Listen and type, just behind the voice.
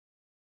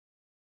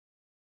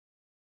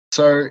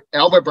So,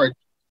 Albert, bro,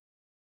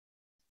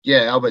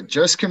 yeah, Albert,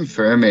 just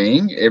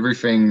confirming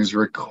everything's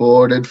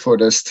recorded for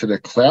this to the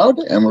cloud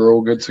and we're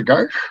all good to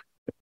go.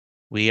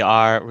 We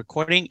are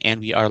recording and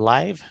we are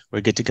live.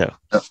 We're good to go.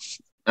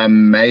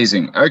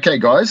 Amazing. Okay,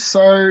 guys.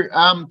 So,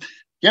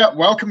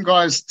 welcome,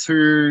 guys,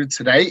 to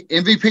today,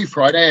 MVP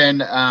Friday.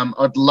 And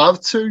I'd love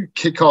to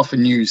kick off a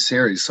new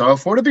series. So I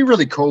thought it'd be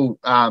really cool.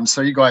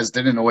 So you guys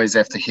didn't always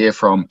have to hear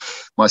from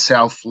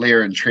myself,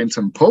 Leah, and Trent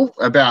and Paul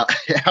about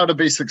how to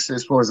be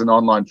successful as an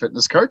online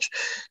fitness coach.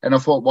 And I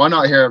thought, why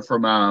not hear it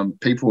from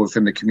people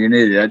within the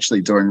community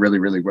actually doing really,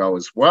 really well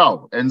as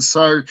well. And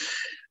so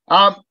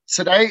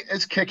today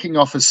is kicking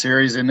off a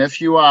series, and if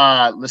you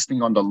are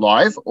listening on the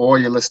live or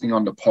you're listening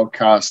on the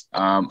podcast,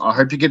 I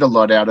hope you get a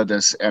lot out of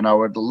this, and I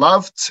would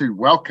love to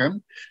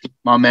welcome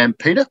my man,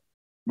 Peter.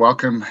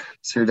 Welcome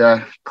to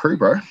the crew,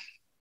 bro.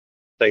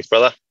 Thanks,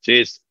 brother.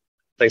 Cheers.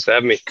 Thanks for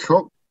having me.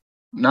 Cool.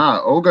 No,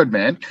 all good,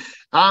 man.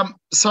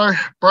 So,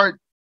 bro,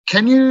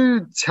 can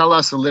you tell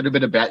us a little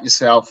bit about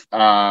yourself,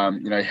 how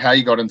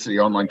you got into the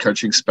online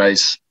coaching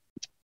space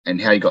and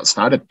how you got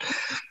started?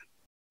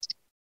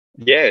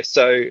 Yeah,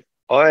 so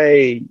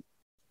I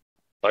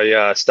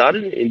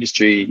started in the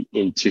industry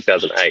in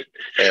 2008,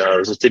 and I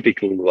was a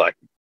typical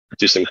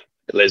do some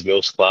Les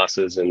Mills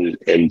classes and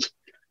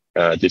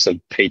do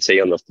some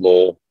PT on the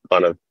floor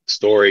kind of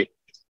story,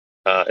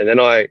 and then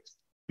I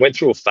went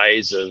through a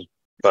phase of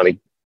kind of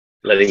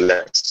letting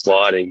that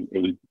slide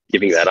and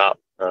giving that up,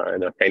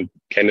 and I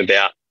came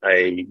about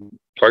a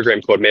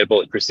program called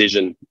Metabolic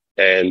Precision,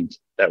 and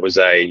that was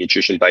a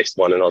nutrition based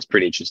one, and I was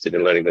pretty interested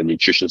in learning the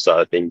nutrition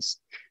side of things.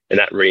 And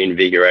that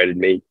reinvigorated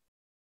me.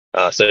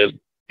 So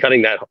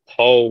cutting that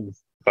whole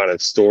kind of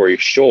story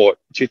short,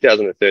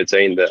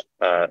 2013,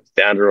 the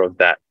founder of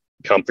that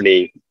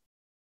company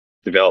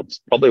developed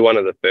probably one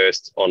of the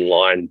first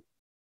online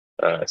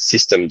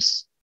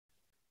systems.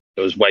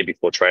 It was way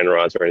before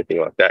Trainerize or anything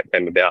like that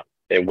came about.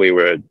 And we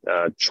were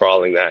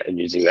trialing that and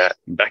using that.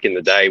 Back in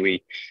the day,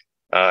 we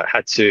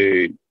had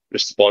to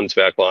respond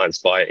to our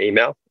clients via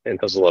email, and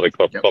there was a lot of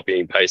copying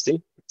and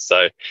pasting.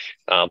 So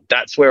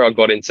that's where I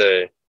got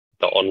into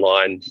the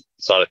online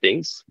side of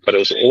things, but it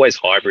was always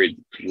hybrid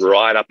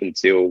right up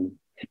until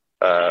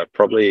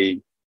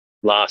probably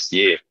last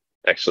year,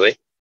 actually.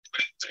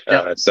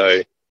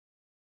 So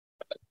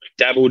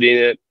dabbled in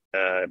it,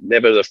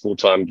 never the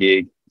full-time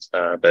gig,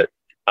 but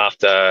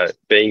after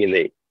being in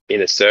the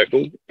inner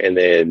circle and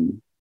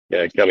then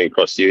coming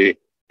across you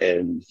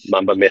and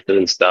Mamba Method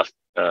and stuff,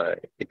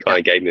 it kind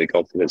of gave me the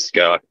confidence to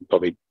go, I can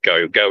probably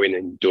go in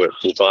and do it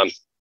full-time.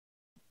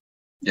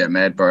 Yeah,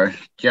 mad, bro.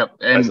 Yep.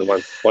 And that's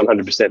the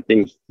 100%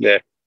 thing. Yeah.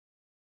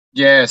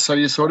 Yeah, so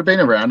you've sort of been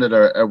around it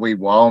a wee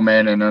while,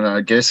 man, and I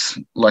guess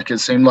it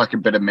seemed like a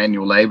bit of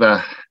manual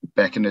labor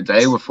back in the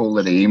day with all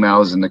of the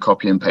emails and the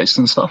copy and paste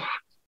and stuff.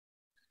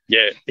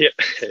 Yeah,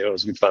 it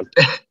was good fun.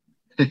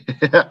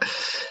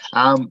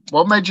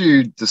 What made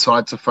you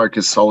decide to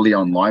focus solely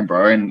online,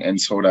 bro, and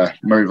sort of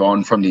move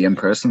on from the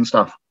in-person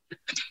stuff?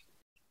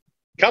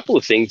 A couple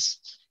of things.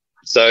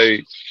 So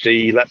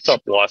the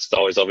laptop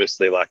lifestyle is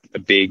obviously like a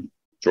big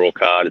draw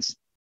card. It's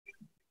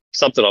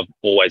something I've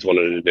always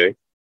wanted to do.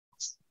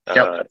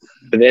 But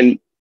then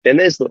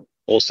there's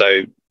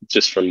also,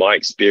 just from my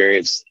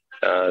experience,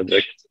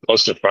 the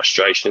constant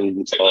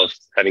frustration of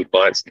having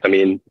clients come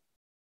in,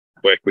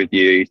 work with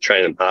you,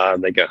 train them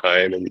hard, they go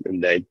home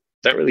and they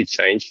don't really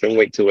change from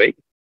week to week.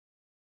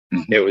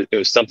 Mm-hmm. It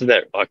was something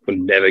that I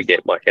could never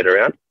get my head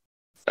around.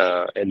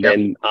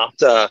 Then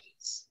after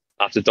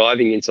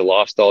diving into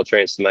lifestyle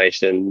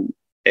transformation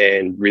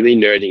and really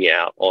nerding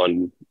out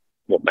on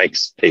what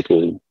makes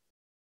people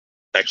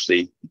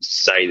actually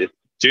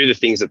do the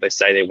things that they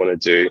say they want to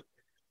do,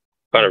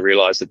 kind of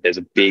realize that there's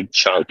a big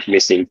chunk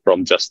missing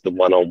from just the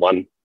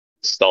one-on-one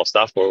style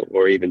stuff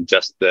or even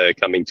just the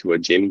coming to a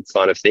gym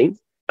kind of thing.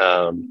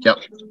 And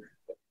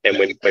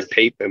when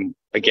people, and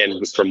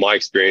again, from my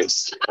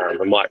experience, I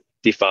might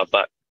differ,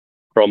 but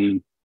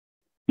from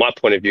my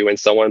point of view, when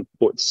someone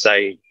puts,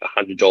 say,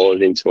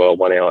 $100 into a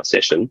 1 hour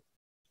session,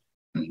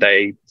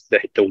 the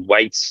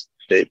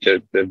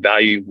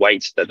value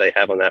weight that they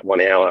have on that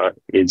 1 hour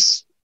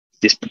is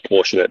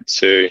disproportionate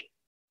to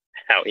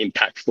how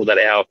impactful that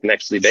hour can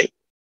actually be.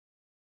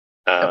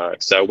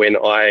 So when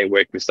I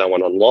work with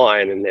someone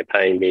online and they're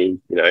paying me,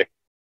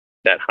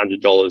 that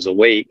 $100 a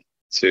week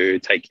to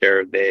take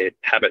care of their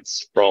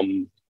habits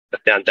from a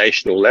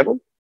foundational level,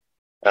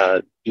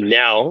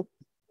 now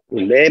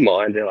in their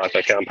mind, they're like,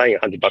 okay, I'm paying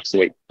 $100 a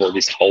week for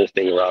this whole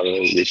thing rather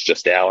than this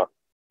just hour.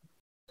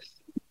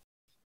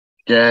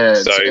 Yeah,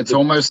 it's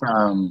almost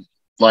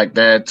like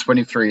they're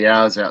 23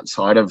 hours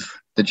outside of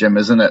the gym,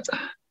 isn't it?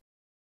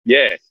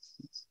 Yeah,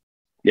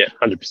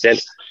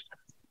 100%.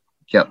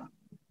 Yep.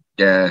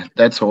 Yeah,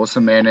 that's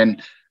awesome, man.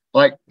 And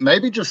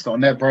maybe just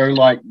on that, bro,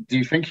 do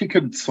you think you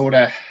could sort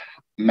of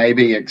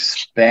maybe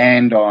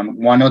expand on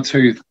one or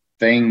two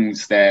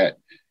things that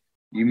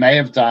you may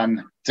have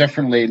done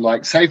differently?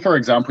 Say, for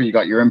example, you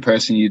got your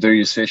in-person, you do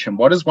your session.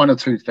 What is one or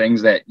two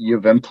things that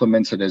you've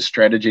implemented as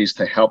strategies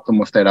to help them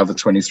with that other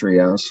 23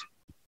 hours?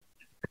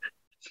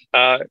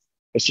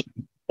 it's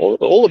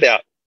all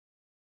about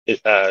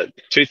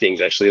two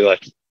things actually.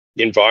 Like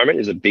the environment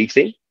is a big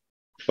thing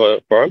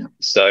for them.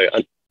 So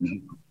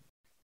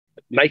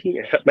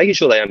making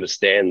sure they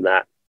understand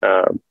that.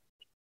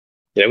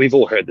 We've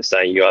all heard the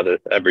saying, "You are the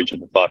average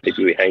of the five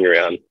people we hang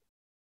around."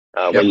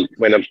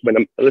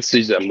 Let's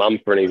use a mum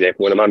for an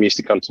example. When a mum used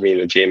to come to me in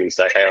the gym and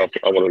say, "Hey,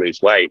 I want to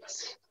lose weight,"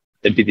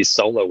 there'd be this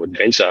solo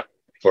adventure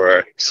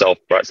for herself,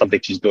 right? Something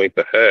she's doing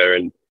for her,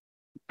 and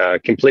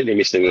completely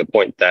missing the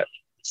point that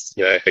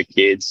her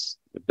kids,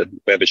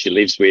 whoever she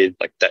lives with,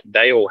 like that,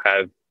 they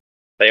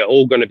are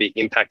all going to be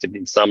impacted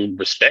in some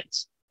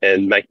respects,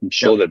 and making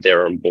sure that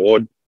they're on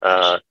board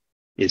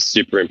is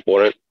super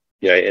important.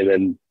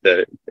 And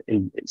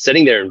then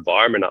setting their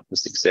environment up for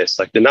success.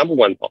 Like the number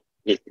one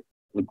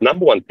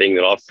thing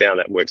that I've found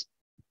that works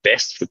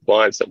best for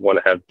clients that want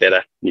to have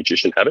better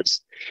nutrition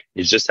habits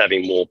is just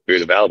having more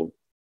food available.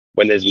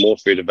 When there's more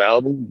food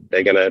available,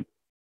 they're going to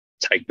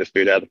take the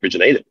food out of the fridge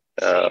and eat it.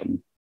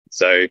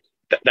 So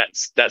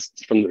that's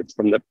from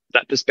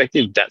that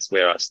perspective. That's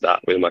where I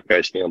start with my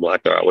coaching. I'm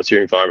like, all right, what's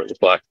your environment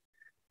look like?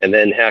 And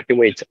then how can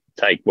we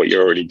take what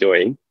you're already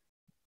doing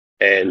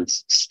and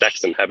stack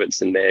some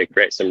habits in there,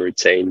 create some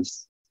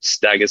routines,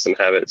 stagger some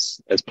habits,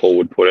 as Paul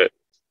would put it,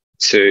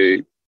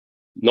 to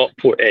not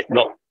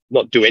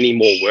do any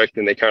more work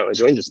than they're currently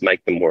doing, just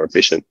make them more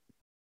efficient.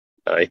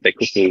 If they're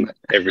cooking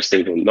every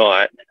single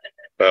night,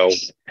 well,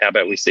 how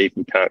about we see if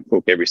we can't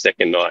cook every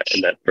second night,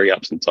 and that free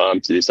up some time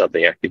to do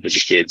something active with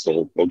the kids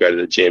or go to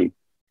the gym.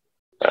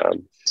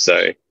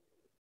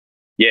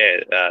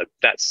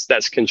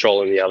 That's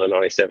controlling the other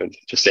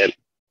 97%,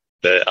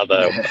 the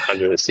other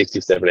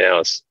 167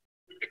 hours.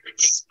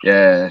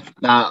 Yeah,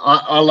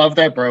 I love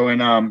that, bro.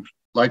 And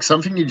like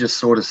something you just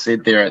sort of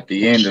said there at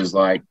the end is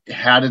like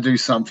how to do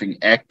something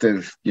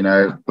active,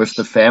 with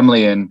the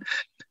family, and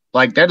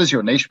like that is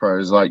your niche, bro.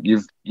 Is like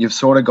you've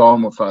sort of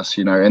gone with us,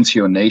 into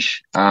your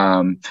niche,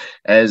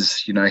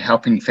 as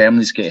helping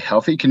families get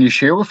healthy. Can you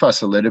share with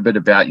us a little bit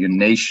about your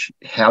niche,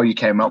 how you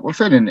came up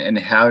with it, and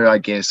how I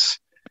guess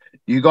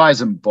you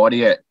guys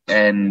embody it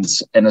and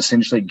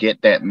essentially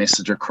get that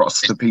message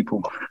across to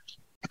people?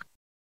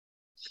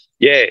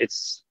 Yeah,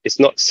 it's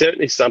not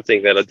certainly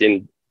something that I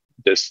didn't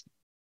just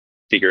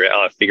figure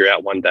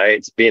out one day.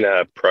 It's been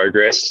a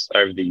progress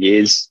over the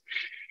years.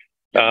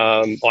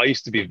 I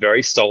used to be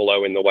very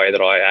solo in the way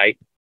that I ate,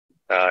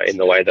 in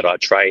the way that I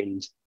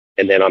trained,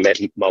 and then I met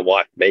my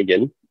wife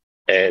Megan,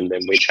 and then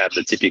we'd have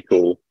the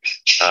typical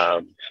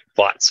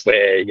fights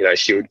where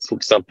she would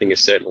cook something a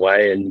certain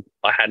way, and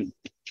I hadn't.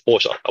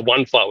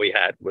 One fight we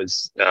had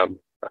was a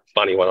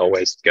funny one. I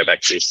always go back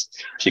to this.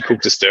 She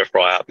cooked a stir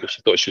fry up, and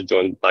she thought she was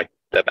doing like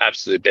the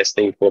absolute best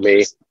thing for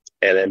me.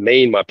 And then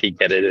me and my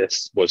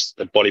pig-headedness was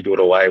the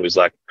bodybuilder way was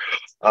like,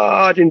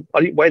 I didn't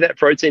weigh that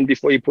protein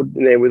before you put it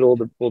in there with all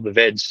the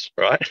veg,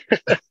 right?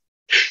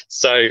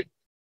 So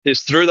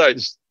it's through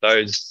those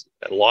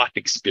life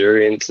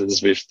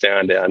experiences we've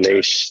found our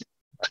niche,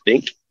 I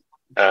think.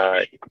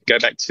 Go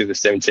back to the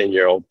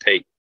 17-year-old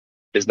Pete.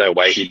 There's no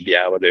way he'd be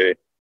able to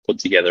put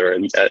together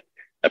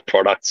a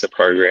product, a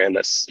program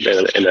that's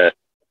in a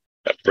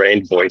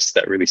brand voice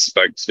that really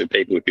spoke to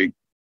people who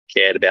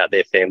cared about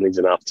their families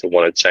enough to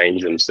want to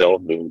change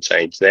themselves and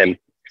change them.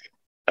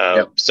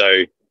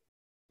 So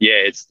yeah,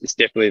 it's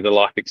definitely the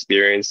life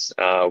experience.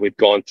 We've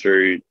gone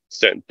through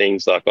certain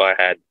things. Like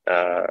I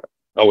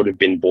would have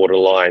been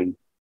borderline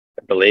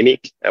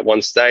bulimic at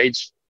one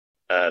stage.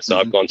 So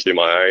I've gone through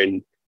my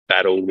own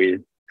battle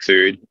with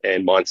food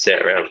and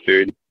mindset around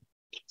food.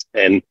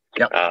 And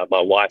my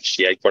wife,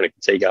 she had chronic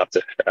fatigue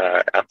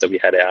after we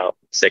had our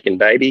second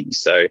baby.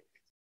 So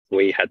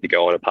we had to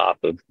go on a path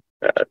of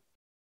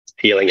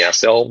healing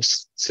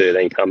ourselves to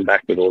then come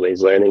back with all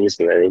these learnings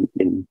and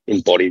then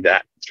embody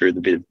that through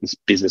the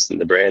business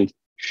and the brand.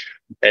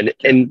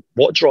 And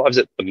what drives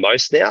it the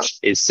most now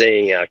is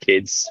seeing our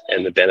kids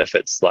and the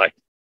benefits. Like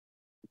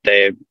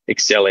they're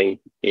excelling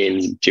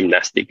in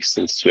gymnastics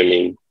and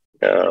swimming,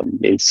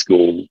 in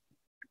school.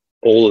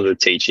 All of the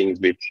teachings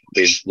we've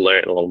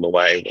learned along the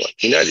way, like,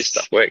 this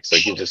stuff works. So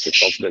it gives us the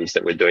confidence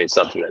that we're doing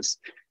something that's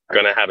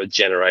going to have a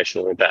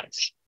generational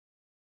impact.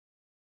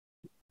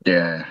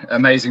 Yeah,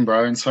 amazing,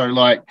 bro. And so,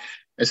 like,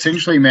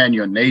 essentially, man,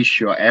 your niche,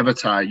 your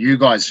avatar, you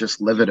guys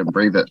just live it and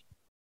breathe it.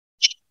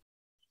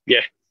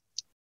 Yeah.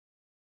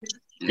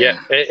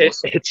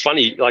 Awesome. It's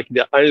funny. Like,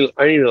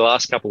 only the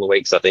last couple of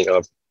weeks, I think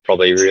I've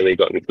probably really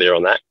gotten clear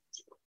on that,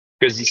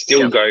 because you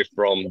still go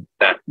from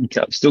that,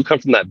 still come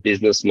from that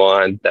business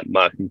mind, that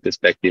marketing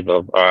perspective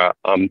of, all right,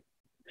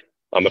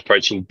 I'm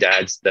approaching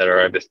dads that are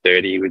over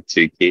 30 with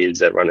 2 kids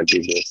that run a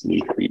business.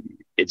 And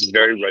it's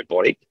very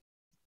robotic.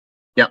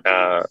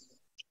 Yeah.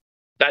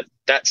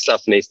 That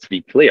stuff needs to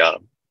be clear,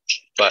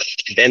 but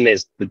then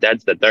there's the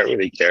dads that don't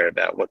really care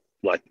about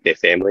their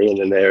family, and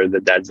then there are the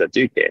dads that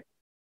do care,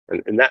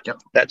 and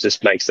that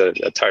just makes a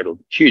total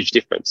huge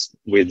difference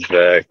with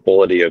the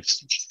quality of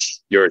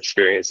your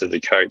experience as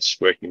a coach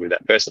working with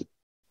that person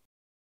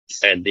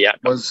and the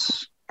outcome.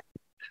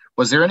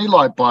 Was there any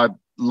light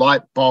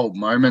bulb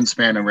moments,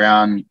 man,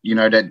 around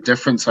that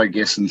difference, I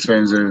guess, in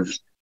terms of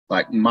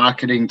like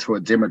marketing to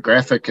a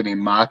demographic and then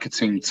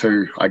marketing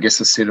to, I guess,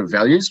 a set of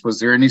values? Was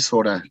there any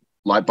sort of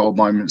light bulb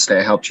moments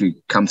that helped you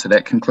come to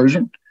that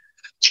conclusion?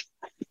 It's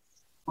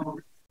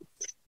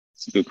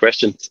a good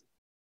question.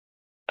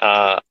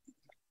 I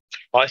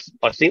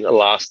think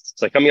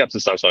coming up to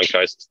Sunshine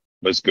Coast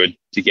was good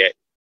to get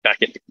back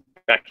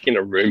in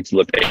a room full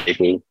of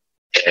people,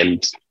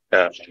 and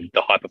the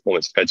high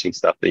performance coaching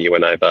stuff that you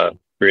went over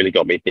really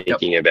got me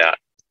thinking about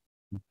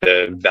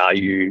the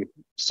value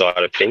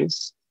side of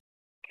things.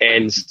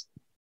 And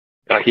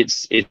like it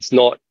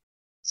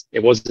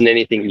wasn't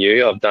anything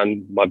new. I've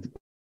done my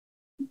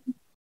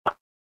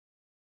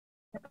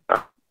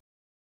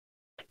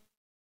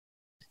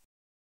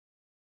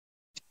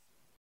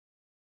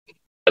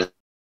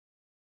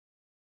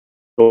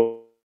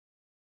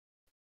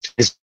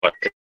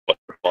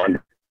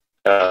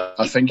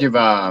I think you've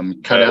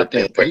cut out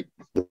there, Pete.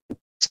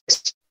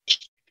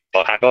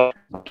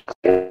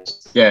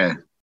 Yeah.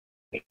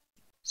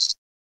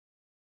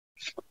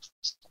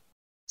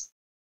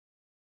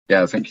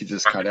 Yeah, I think you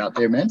just cut out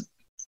there, man.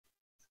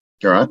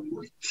 You're right.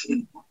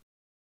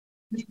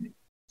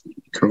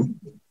 Cool.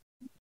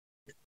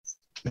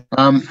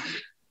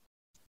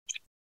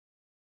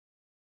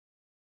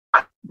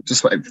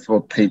 Just wait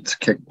for Pete to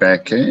kick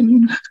back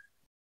in.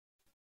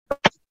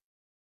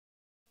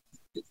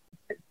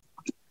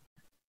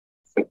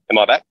 Am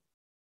I back?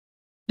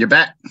 You're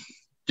back.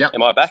 Yep.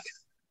 Am I back?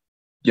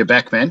 You're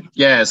back, man.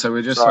 Yeah, so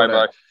we're just Sorry,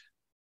 sort of...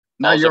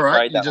 bro. No, you're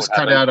right. You just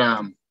cut out...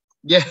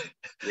 Yeah.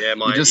 Yeah,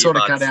 my you just sort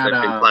of cut out...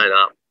 playing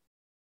up.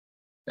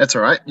 That's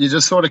all right. You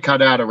just sort of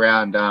cut out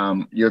around...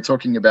 you're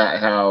talking about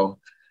how...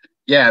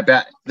 Yeah,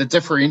 about the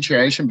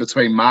differentiation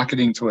between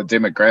marketing to a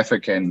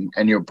demographic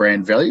and your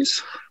brand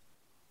values.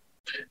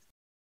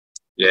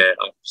 Yeah,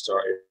 I'm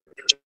sorry.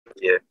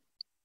 Yeah,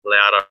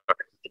 louder.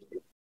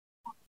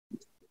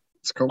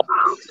 It's cool.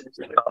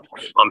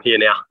 I'm here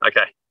now.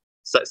 Okay.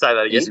 Say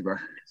that again. Easy, bro.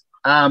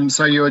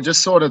 So you were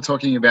just sort of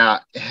talking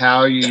about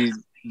how you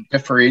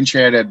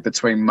differentiated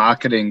between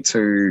marketing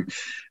to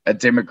a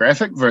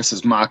demographic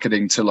versus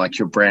marketing to like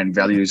your brand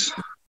values.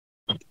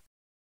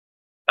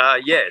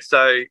 Yeah.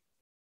 So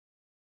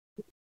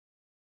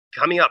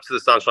coming up to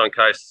the Sunshine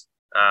Coast,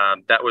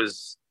 that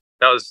was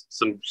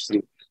some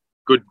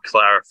good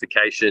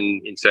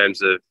clarification in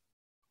terms of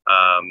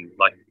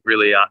like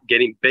really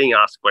being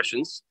asked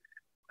questions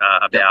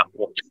about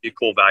what your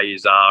core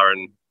values are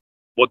and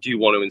what do you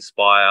want to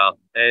inspire.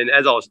 And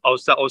as I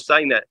was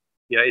saying that,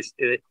 you know,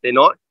 they're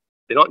not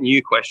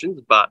new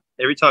questions, but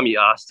every time you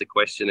ask the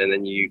question and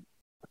then you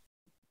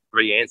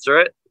re-answer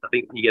it, I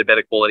think you get a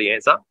better quality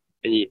answer,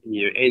 and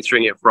you're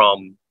answering it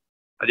from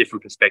a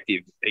different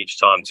perspective each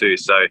time too.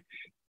 So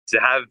to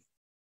have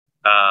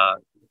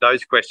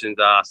those questions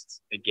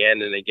asked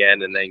again and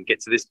again, and then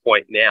get to this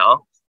point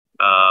now,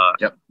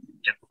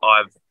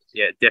 I've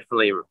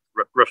definitely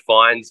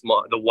refined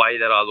the way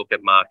that I look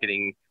at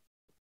marketing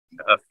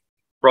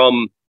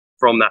from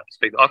that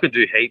perspective. I could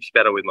do heaps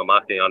better with my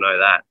marketing. I know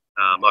that.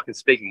 I can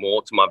speak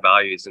more to my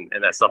values, and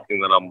that's something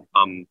that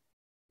I'm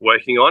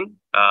working on.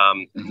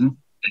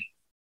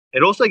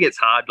 It also gets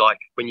hard, like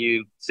when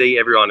you see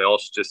everyone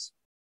else just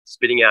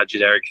spitting out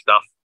generic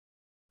stuff,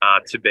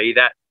 to be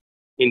that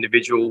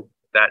individual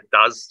that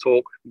does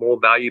talk more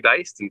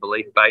value-based and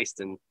belief-based,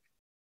 and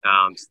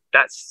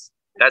that's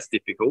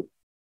difficult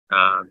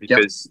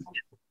because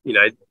you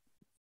know,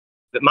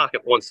 the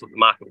market wants what the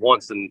market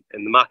wants, and the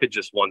market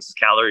just wants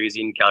calories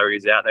in,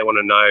 calories out. They want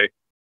to know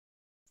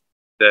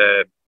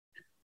the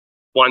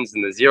ones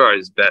and the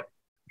zeros, but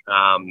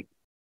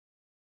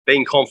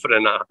being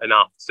confident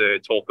enough to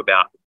talk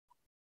about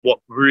what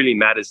really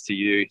matters to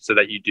you so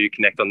that you do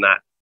connect on that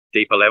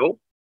deeper level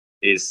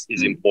is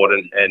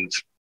important. And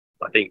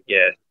I think,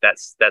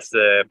 that's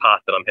the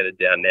path that I'm headed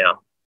down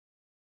now.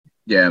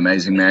 Yeah,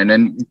 amazing, man.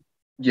 And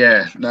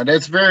yeah, no,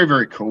 that's very,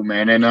 very cool,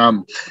 man. And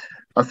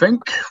I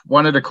think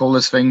one of the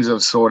coolest things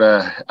of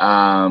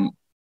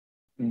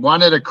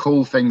one of the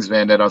cool things,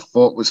 man, that I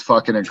thought was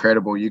fucking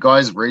incredible, you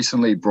guys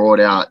recently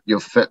brought out your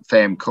Fit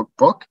Fam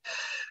cookbook.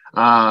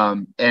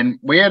 And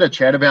we had a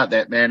chat about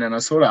that, man. And I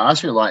sort of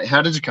asked you, like,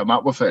 how did you come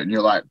up with it? And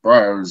you're like,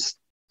 bro, it's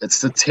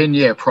the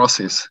 10-year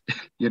process,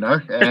 you know?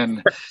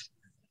 And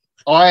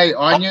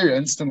I knew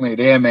instantly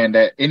there, man,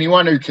 that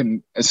anyone who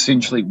can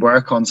essentially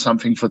work on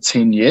something for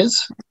 10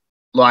 years,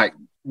 like,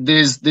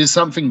 there's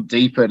something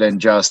deeper than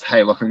just,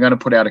 hey, look, I'm going to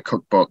put out a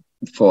cookbook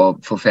for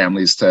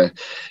families to,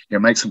 you know,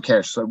 make some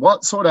cash. So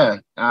what sort of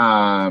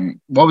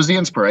what was the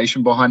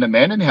inspiration behind it,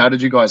 man, and how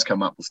did you guys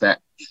come up with that?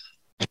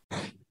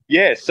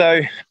 Yeah,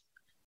 so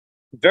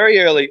very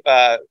early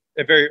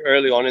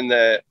on in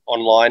the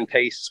online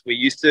piece, we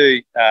used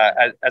to,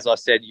 as I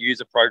said,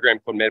 use a program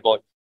called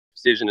Metabolic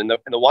Precision, and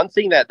the one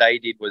thing that they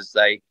did was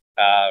they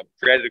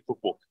created a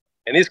cookbook,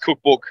 and this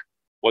cookbook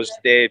was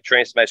their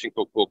transformation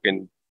cookbook,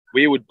 and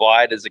we would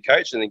buy it as a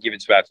coach and then give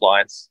it to our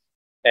clients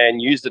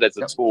and use it as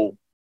a tool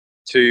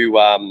to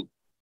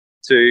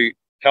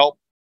help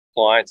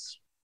clients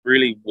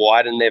really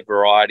widen their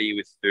variety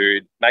with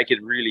food, make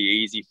it really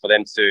easy for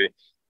them to,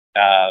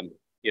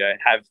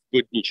 have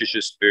good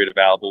nutritious food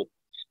available.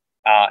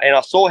 And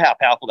I saw how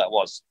powerful that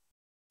was.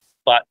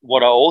 But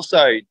what I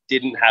also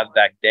didn't have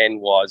back then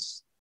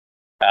was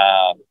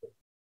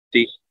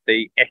the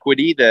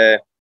equity,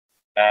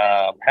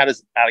 how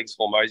does Alex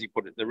Hormozi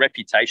put it? The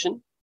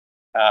reputation,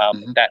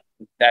 that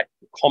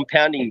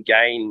compounding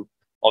gain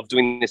of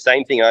doing the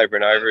same thing over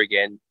and over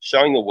again,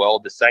 showing the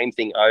world the same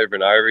thing over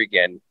and over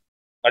again.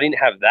 I didn't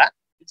have that.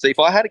 So if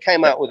I had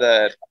came out with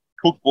a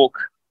cookbook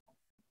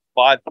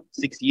 5-6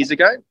 years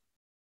ago,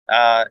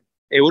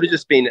 it would have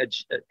just been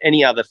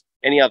any other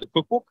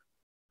cookbook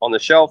on the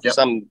shelf.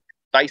 Some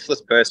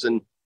faceless person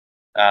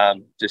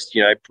just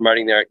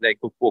promoting their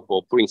cookbook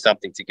or putting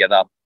something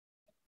together.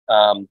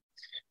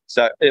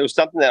 So it was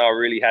something that I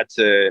really had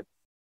to.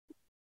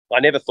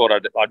 I never thought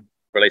I'd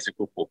release a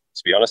cookbook,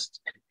 to be honest.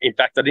 In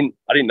fact, I didn't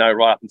know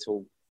right up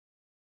until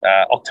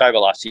October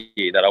last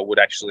year that I would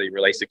actually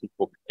release a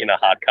cookbook in a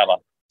hardcover.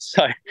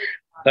 So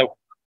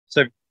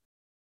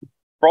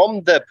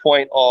from the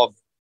point of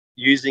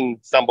using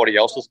somebody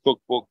else's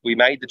cookbook, we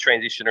made the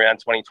transition around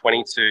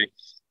 2020 to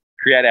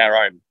create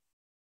our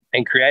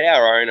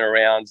own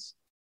around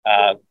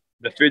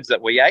the foods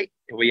that we ate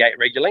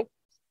regularly.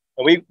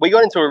 And we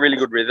got into a really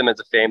good rhythm as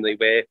a family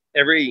where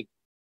every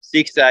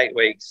 6 to 8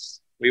 weeks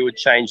we would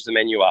change the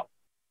menu up.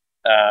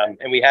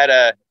 And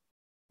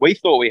we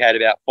thought we had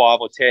about 5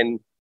 or 10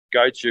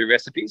 go-to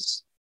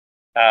recipes.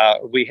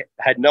 We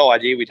had no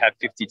idea we'd have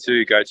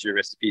 52 go-to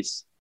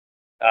recipes.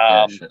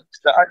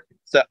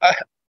 So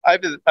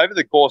over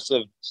the course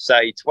of,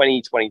 say,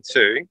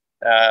 2022,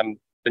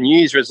 the New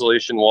Year's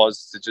resolution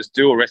was to just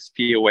do a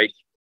recipe a week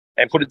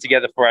and put it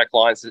together for our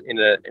clients in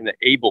an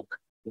ebook,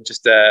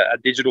 just a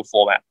digital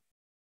format.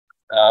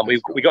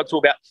 We got to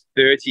about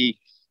 30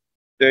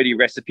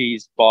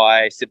 recipes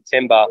by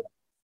September,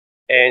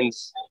 and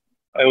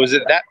it was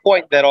at that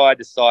point that I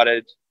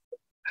decided,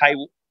 hey,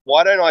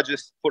 why don't I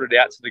just put it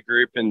out to the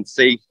group and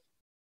see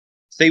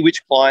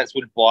which clients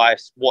would buy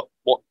what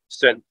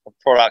certain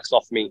products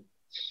off me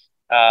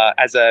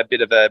as a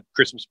bit of a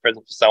Christmas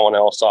present for someone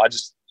else. So I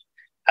just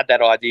had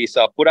that idea.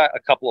 So I put out a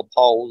couple of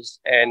polls,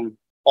 and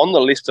on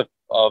the list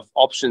of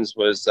options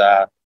was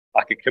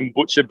like a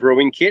kombucha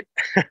brewing kit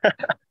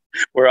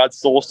where I'd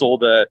source all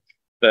the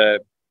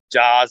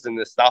jars and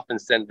the stuff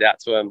and send it out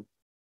to them.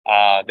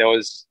 There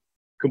was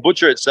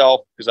kombucha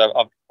itself, because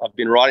I've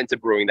been right into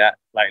brewing that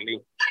lately.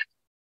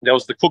 There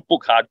was the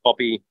cookbook hard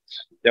copy.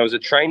 There was a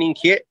training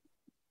kit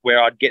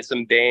where I'd get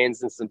some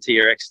bands and some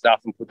TRX stuff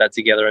and put that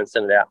together and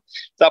send it out.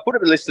 So I put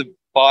up a list of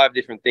 5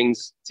 different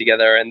things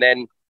together, and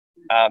then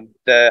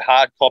the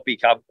hard copy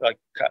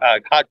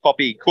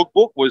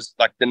cookbook was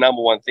like the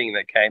number one thing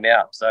that came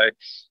out. So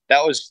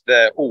that was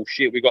oh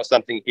shit, we got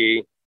something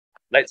here.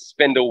 Let's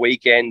spend a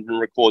weekend and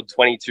record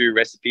 22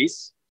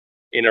 recipes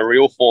in a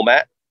real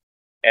format,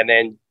 and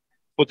then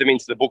put them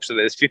into the book. So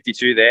there's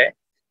 52 there.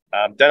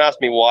 Don't ask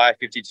me why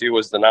 52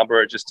 was the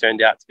number. It just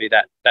turned out to be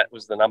that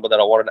was the number that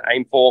I wanted to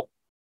aim for.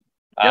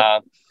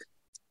 Yep.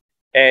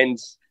 And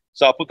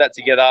so I put that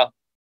together.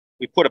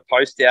 We put a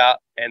post out,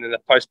 and then the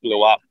post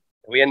blew up.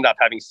 We ended up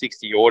having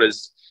 60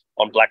 orders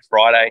on Black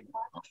Friday.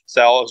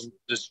 So I was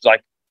just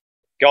like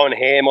going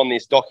ham on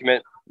this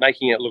document,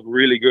 making it look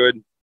really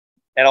good.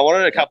 And I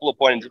wanted a couple of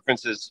point of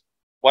differences.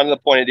 One of the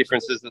point of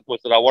differences was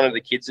that I wanted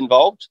the kids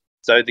involved.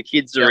 So the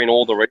kids are in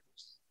all the regions.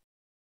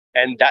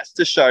 And that's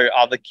to show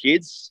other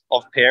kids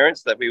of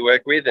parents that we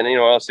work with, and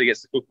anyone else who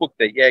gets the cookbook,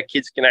 that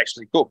kids can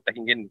actually cook. They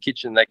can get in the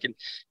kitchen.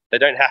 They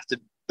don't have to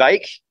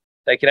bake.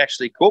 They can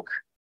actually cook.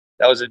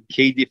 That was a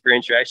key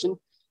differentiation.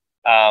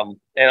 And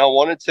I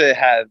wanted to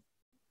have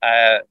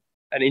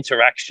an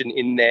interaction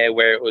in there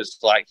where it was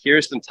like, here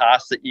are some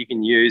tasks that you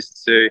can use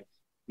to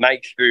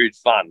make food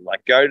fun.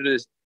 Like go to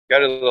the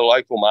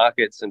local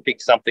markets and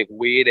pick something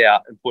weird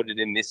out and put it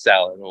in this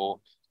salad, or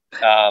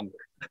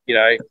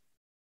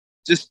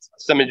just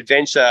some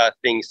adventure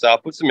things. So I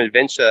put some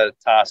adventure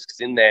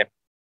tasks in there.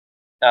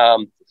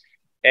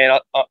 And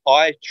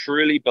I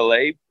truly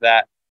believe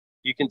that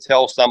you can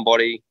tell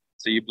somebody,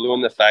 so you blue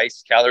in the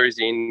face, calories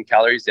in,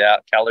 calories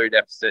out, calorie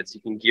deficits.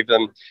 You can give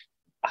them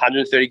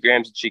 130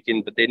 grams of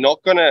chicken, but they're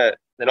not gonna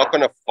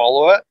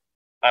follow it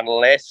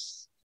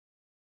unless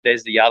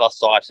there's the other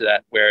side to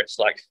that, where it's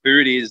like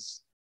food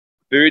is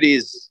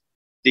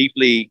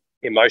deeply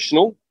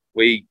emotional.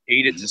 We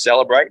eat it to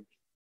celebrate.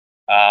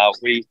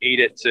 We eat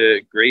it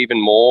to grieve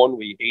and mourn.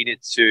 We eat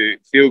it to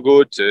feel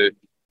good.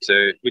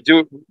 We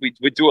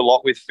do a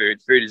lot with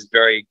food. Food is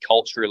very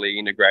culturally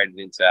integrated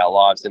into our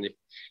lives, and if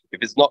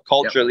it's not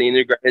culturally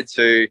integrated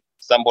to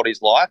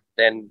somebody's life,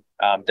 then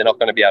they're not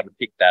going to be able to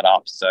pick that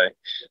up. So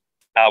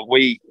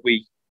we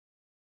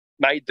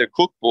made the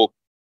cookbook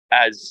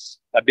as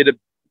a bit of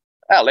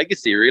our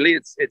legacy. Really,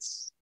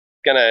 it's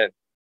going to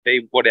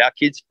be what our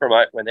kids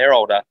promote when they're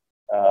older.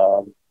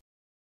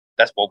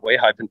 That's what we're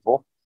hoping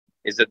for,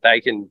 is that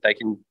they can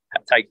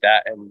take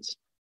that and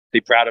be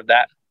proud of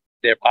that.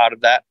 They're part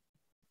of that.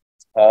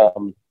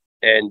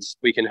 And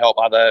we can help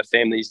other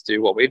families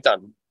do what we've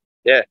done.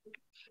 Yeah.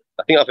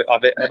 I think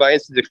have I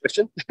answered the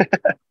question?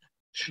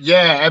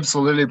 Yeah,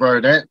 absolutely,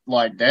 bro.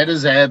 That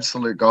is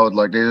absolute gold.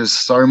 Like, there's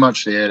so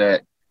much there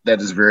that that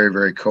is very,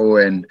 very cool.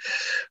 And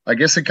I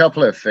guess a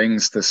couple of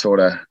things to sort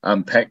of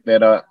unpack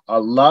that. I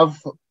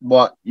love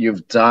what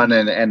you've done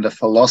and the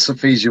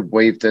philosophies you've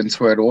weaved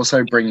into it,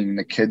 also bringing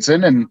the kids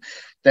in. And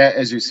that,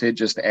 as you said,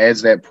 just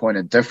adds that point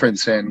of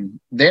difference. And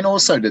then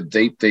also the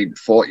deep, deep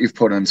thought you've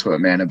put into it,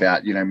 man,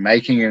 about,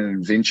 making an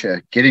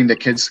adventure, getting the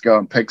kids to go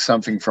and pick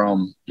something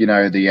from,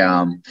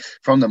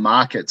 from the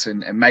markets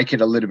and make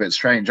it a little bit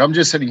strange. I'm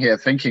just sitting here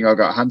thinking I've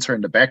got Hunter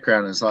in the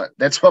background. It's like,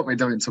 that's what we're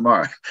doing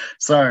tomorrow.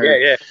 So,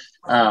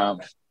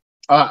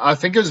 I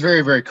think it was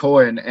very, very cool.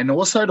 And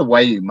also the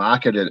way you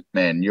market it,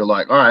 man, you're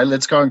like, all right,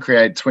 let's go and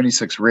create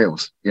 26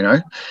 reels,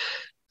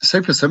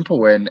 super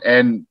simple.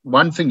 And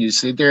one thing you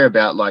said there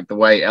about like the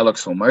way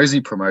Alex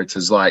Hormozi promotes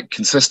is like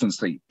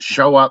consistency.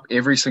 Show up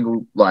every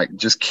single, like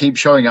just keep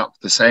showing up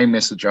the same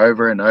message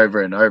over and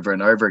over and over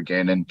and over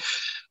again. And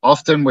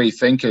often we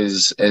think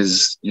as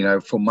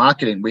for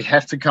marketing, we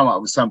have to come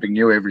up with something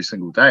new every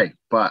single day.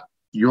 But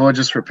you're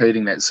just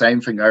repeating that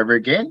same thing over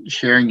again,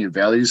 sharing your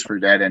values through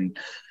that. And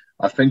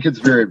I think it's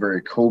very,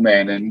 very cool,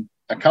 man. And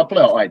a couple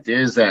of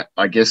ideas that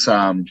I guess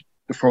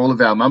for all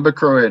of our Mamba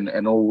crew and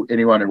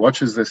anyone who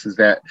watches this is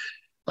that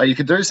you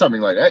could do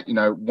something like that,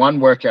 one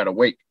workout a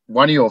week,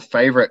 one of your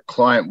favorite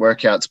client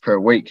workouts per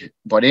week.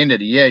 By the end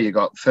of the year, you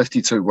got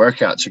 52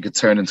 workouts you could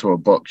turn into a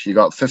book. You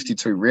got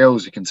 52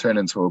 reels you can turn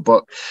into a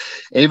book.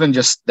 Even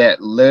just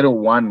that little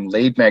one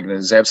lead magnet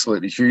is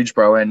absolutely huge,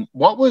 bro. And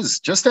what was,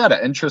 just out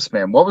of interest,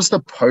 man, what was the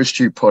post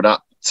you put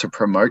up to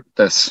promote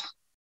this?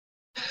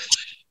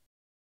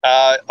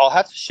 I'll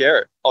have to share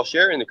it. I'll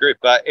share it in the group,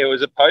 but it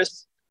was a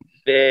post.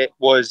 It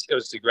was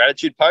a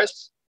gratitude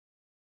post.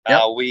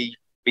 Yep. We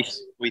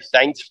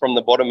thanked from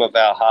the bottom of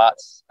our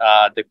hearts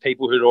the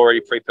people who'd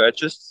already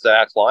pre-purchased, so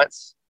our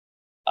clients.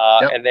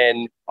 And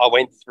then I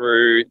went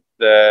through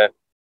the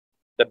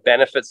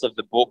benefits of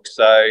the book.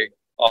 So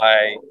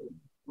I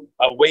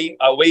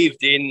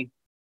weaved in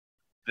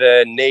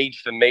the need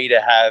for me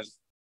to have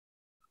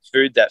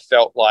food that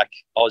felt like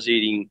I was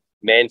eating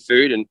man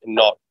food and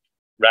not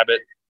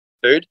rabbit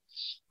food.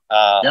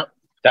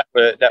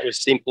 That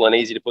was simple and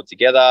easy to put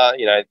together.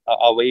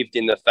 I weaved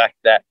in the fact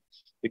that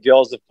the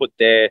girls have put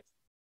their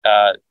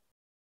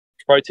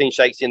protein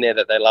shakes in there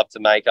that they love to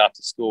make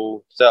after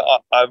school. So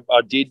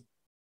I did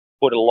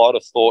put a lot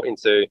of thought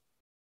into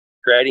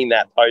creating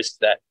that post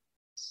that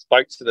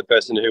spoke to the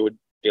person who would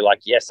be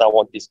like, yes, I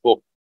want this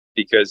book.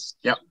 Because,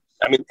 I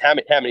mean, how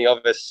many of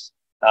us,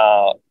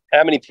 how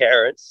many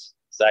parents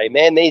say,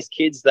 man, these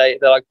kids, they're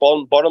like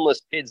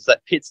bottomless pits,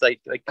 they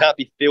can't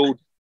be filled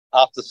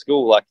after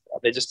school, like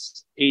they're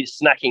just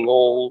snacking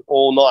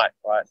all night,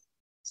 right?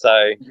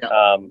 So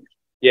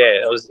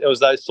it was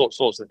those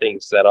sorts of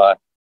things that I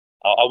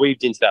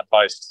weaved into that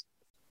post,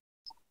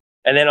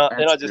 and then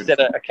I just said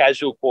a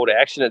casual call to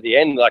action at the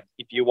end, like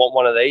if you want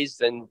one of these,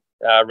 then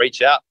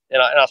reach out, and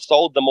I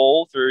sold them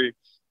all through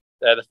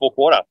the 4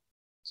 quarter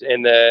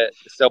in the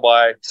sell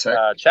by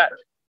chat.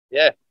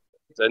 Yeah,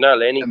 so no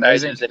landing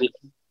pages,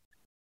 anything.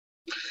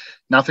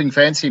 Nothing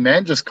fancy,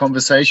 man, just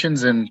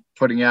conversations and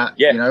putting out,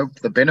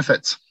 the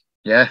benefits.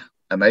 Yeah,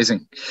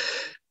 amazing.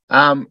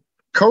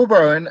 Cool,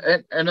 bro. And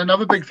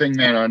another big thing,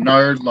 man, I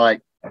know,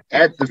 like,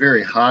 at the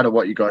very heart of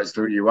what you guys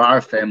do, you are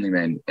a family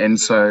man. And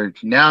so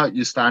now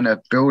you're starting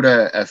to build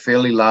a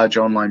fairly large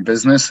online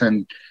business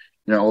and,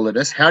 all of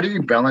this. How do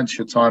you balance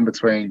your time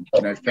between,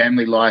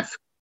 family life,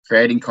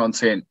 creating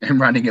content, and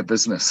running a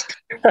business?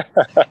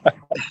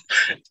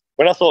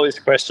 When I saw this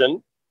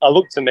question, I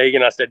looked to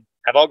Megan, I said,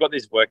 have I got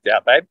this worked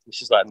out, babe? And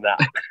she's like, nah.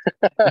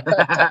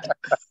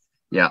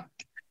 Yeah.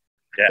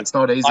 It's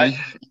not easy.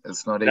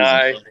 It's not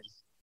easy.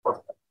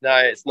 No,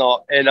 it's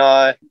not. And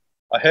I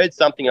heard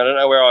something, I don't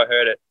know where I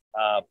heard it,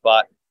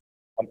 but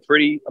I'm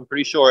pretty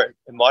sure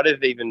it might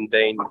have even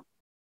been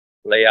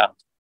Leah.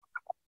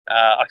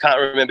 I can't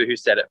remember who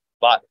said it,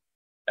 but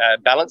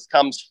balance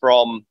comes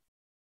from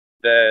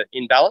the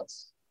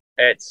imbalance.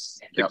 It's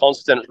the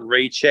constant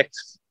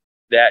rechecks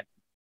that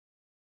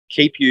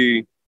keep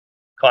you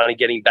kind of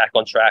getting back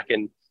on track.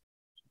 And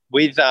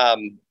with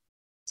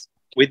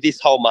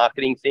this whole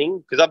marketing thing,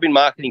 because I've been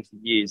marketing for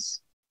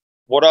years,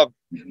 what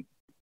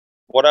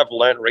I've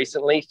learned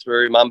recently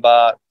through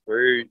Mamba,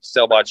 through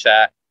Sell by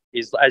Chat,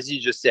 is, as you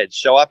just said,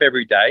 show up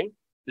every day.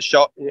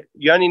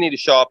 You only need to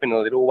show up in a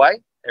little way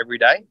every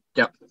day.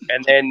 Yep.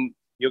 And then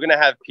you're going to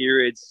have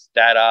periods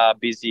that are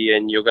busy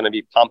and you're going to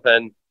be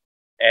pumping.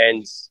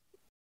 And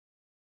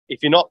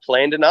if you're not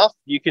planned enough,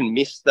 you can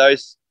miss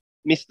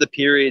the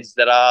periods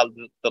that are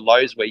the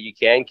lows where you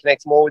can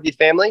connect more with your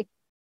family.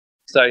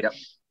 So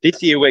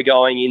this year we're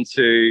going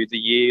into the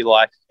year,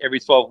 like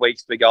every 12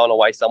 weeks we're going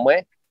away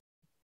somewhere.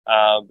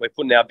 We're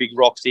putting our big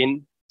rocks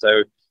in.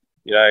 So,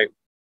 we're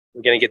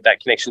going to get that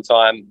connection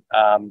time.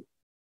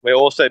 We're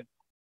also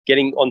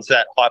getting onto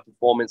that high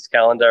performance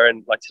calendar.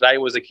 And like today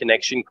was a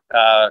connection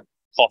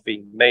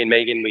coffee. Me and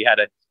Megan, we had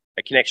a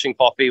connection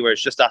coffee where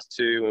it's just us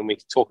two and we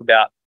can talk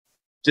about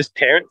just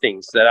parent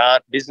things that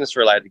aren't business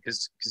related,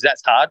 because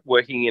that's hard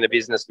working in a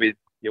business with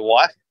your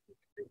wife.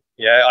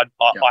 I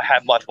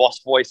have my boss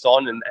voice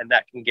on and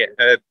that can get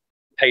her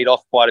paid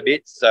off quite a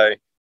bit. So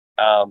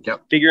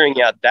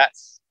Figuring out that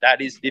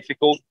is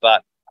difficult,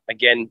 but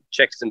again,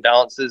 checks and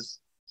balances.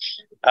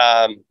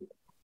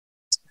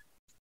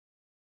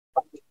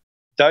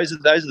 Those are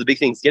the big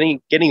things.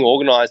 Getting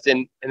organised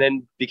and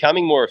then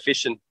becoming more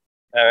efficient.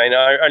 I mean,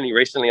 only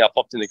recently I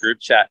popped in the group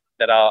chat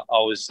that I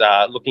was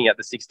looking at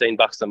the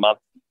 $16 a month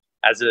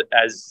as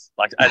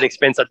like an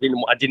expense I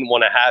didn't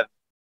want to have,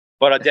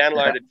 but I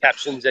downloaded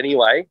captions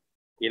anyway.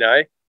 You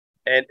know,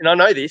 and I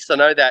know this. I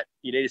know that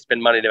you need to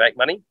spend money to make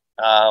money.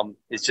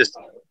 It's just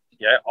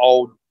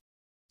old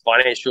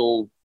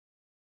financial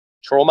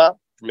trauma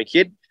from a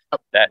kid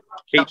that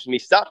keeps me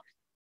stuck.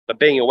 But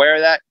being aware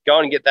of that, go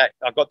and get that.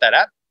 I've got that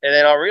app, and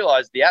then I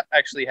realized the app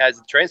actually has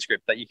a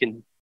transcript that you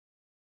can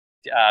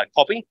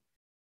copy.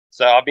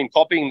 So I've been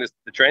copying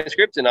the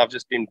transcript, and I've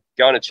just been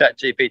going to Chat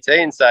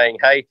GPT and saying,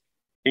 "Hey,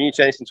 can you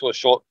turn this into a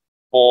short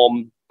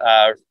form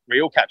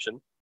reel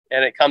caption?"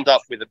 And it comes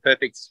up with a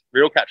perfect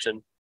reel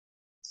caption.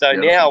 So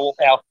now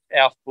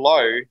our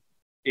flow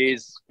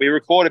is we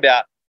record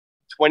about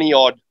 20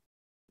 odd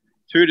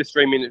 2 to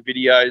 3 minute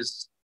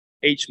videos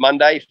each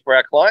Monday for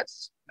our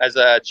clients as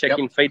a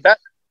check-in feedback.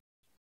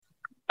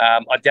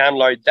 I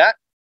download that,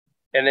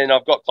 and then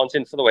I've got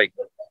content for the week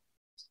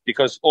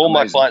because all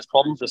my clients'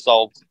 problems are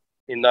solved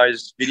in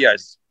those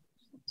videos.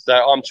 So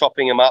I'm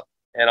chopping them up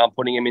and I'm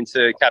putting them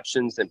into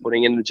captions and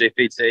putting in the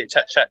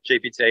chat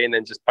GPT, and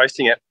then just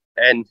posting it.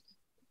 And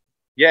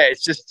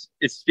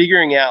it's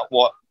figuring out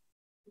what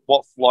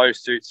flow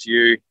suits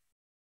you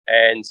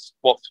and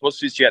what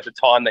suits you at the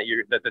time that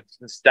you're the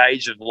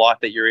stage of life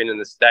that you're in and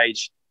the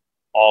stage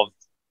of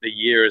the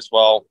year as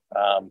well.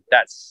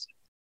 That's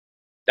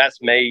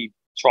me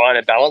trying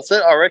to balance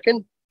it, I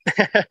reckon.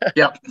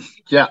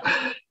 Yeah.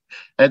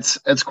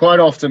 It's quite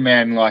often,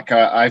 man, like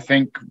I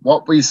think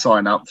what we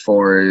sign up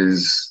for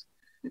is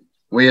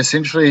we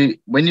essentially,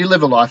 when you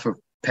live a life of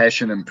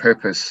passion and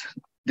purpose,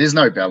 there's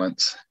no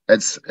balance.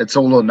 It's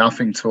all or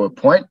nothing to a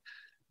point.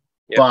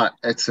 But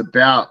it's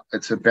about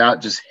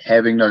just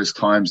having those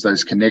times,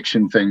 those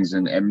connection things,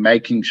 and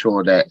making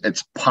sure that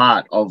it's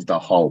part of the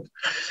whole.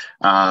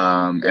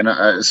 And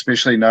I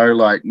especially know,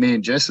 like me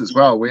and Jess as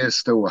well, we're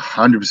still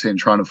 100%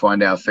 trying to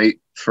find our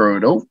feet through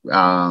it all.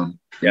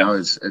 You know,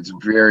 it's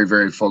very,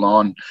 very full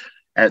on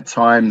at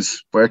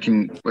times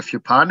working with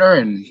your partner.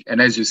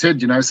 And as you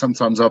said, you know,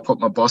 sometimes I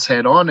put my boss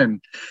hat on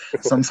and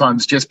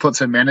sometimes Jess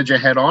puts a manager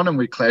hat on and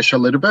we clash a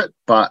little bit.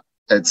 But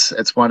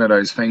it's one of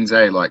those things,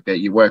 like that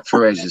you work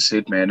through, as you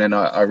said, man. And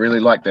I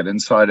really like that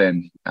insight.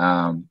 And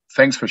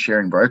thanks for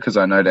sharing, bro, because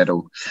I know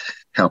that'll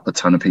help a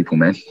ton of people,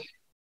 man.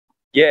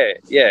 Yeah.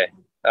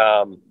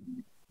 I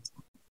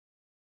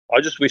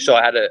just wish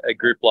I had a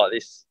group like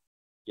this,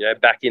 you know,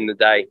 back in the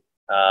day,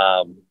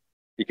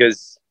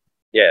 because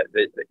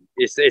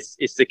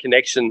it's the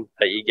connection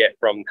that you get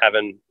from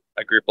having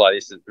a group like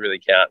this that really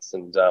counts.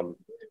 And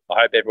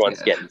I hope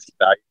everyone's getting some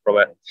value from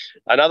it.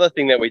 Another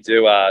thing that we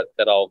do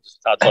that I'll just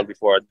touch on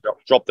before I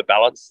drop the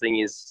balance thing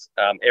is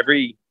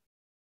every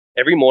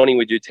morning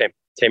we do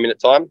 10-minute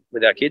time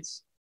with our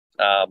kids.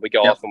 We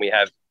go off and we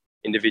have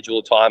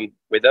individual time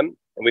with them.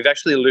 And we've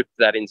actually looped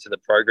that into the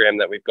program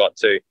that we've got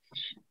too,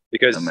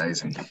 because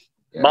amazing.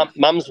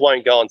 Mums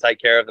won't go and take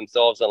care of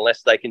themselves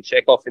unless they can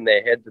check off in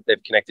their head that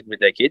they've connected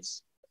with their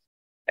kids.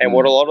 And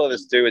what a lot of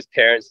us do as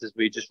parents is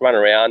we just run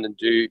around and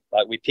do,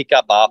 like, we pick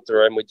up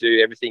after them, we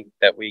do everything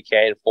that we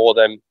can for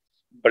them,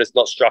 but it's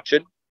not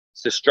structured.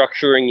 So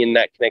structuring in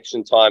that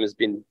connection time has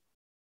been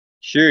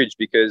huge,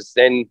 because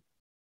then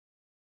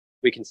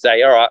we can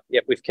say, all right,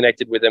 we've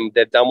connected with them.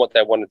 They've done what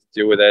they wanted to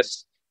do with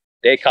us.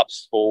 Their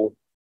cup's full,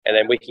 and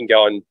then we can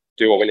go and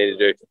do what we need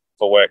to do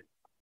for work.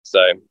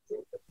 So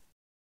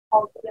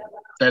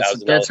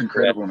that's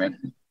incredible,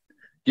 man.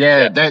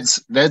 Yeah,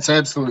 that's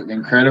absolutely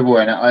incredible.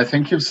 And I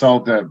think you've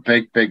solved a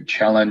big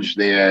challenge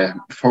there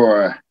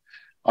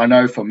I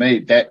know for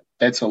me,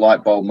 that's a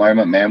light bulb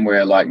moment, man,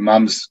 where like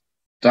mums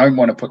don't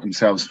want to put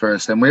themselves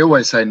first. And we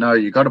always say, no,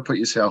 you got to put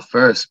yourself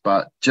first.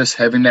 But just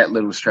having that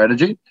little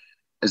strategy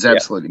is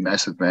absolutely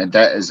massive, man.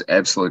 That is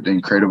absolutely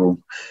incredible.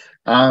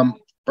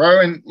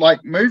 Bro, and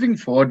like moving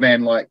forward,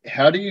 man, like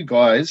how do you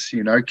guys,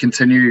 you know,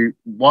 continue,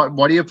 what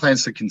are your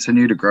plans to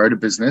continue to grow the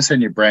business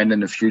and your brand in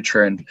the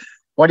future? And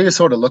what are you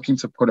sort of looking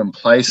to put in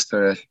place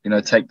to, you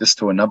know, take this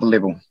to another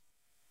level?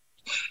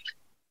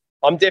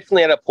 I'm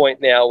definitely at a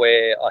point now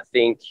where I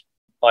think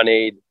I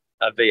need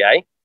a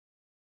VA.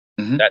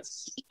 Mm-hmm.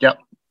 That's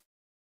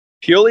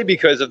purely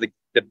because of the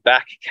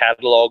back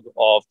catalogue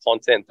of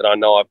content that I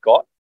know I've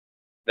got,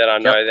 that I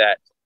know that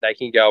they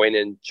can go in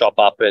and chop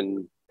up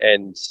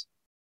and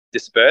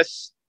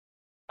disperse.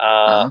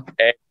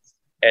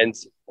 And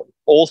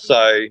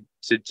also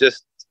to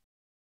just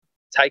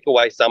take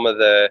away some of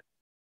the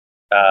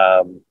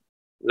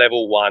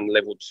level 1,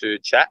 level 2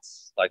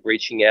 chats, like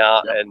reaching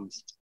out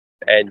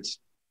and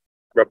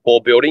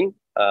rapport building.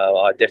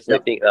 I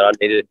definitely think that I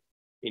need to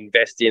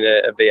invest in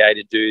a VA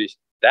to do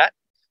that.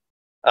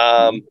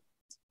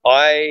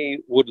 I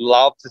would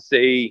love to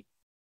see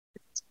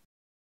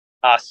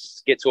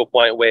us get to a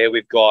point where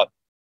we've got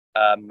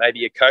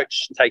maybe a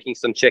coach taking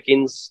some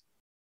check-ins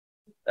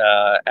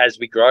as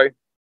we grow.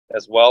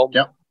 as well.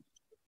 Yep.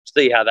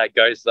 See how that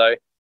goes, though.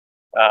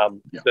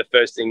 The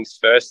first things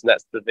first, and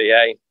that's the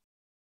VA.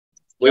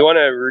 We want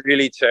to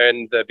really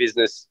turn the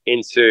business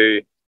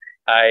into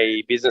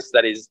a business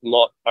that is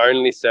not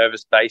only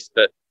service-based,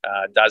 but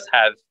does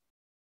have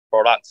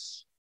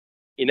products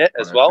in it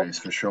as well.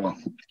 For sure.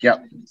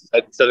 Yep.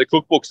 So the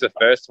cookbook's the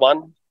first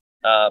one.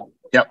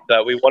 Yep.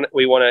 So we want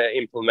to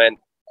implement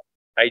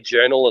a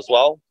journal as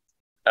well.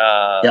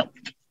 Yep.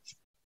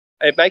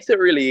 It makes it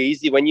really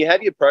easy when you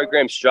have your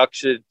program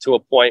structured to a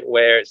point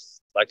where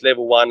it's like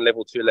level 1,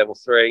 level 2, level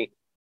 3.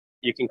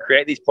 You can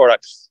create these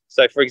products.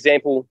 So, for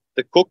example,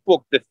 the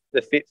cookbook, the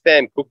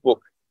FitFam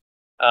cookbook,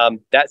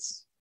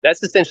 that's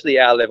essentially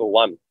our level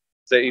 1.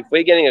 So if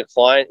we're getting a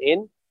client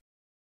in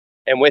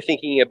and we're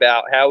thinking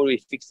about how do we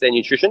fix their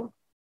nutrition,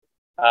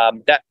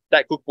 that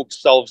cookbook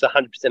solves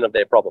 100% of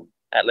their problem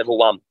at level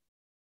 1.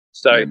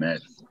 So,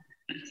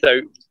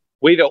 so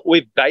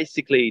we've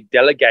basically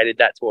delegated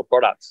that to a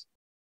product.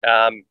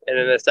 And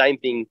then the same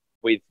thing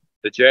with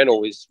the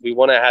journal is we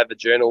want to have a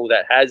journal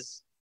that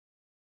has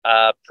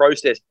a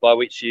process by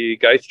which you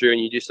go through and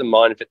you do some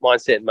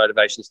mindset and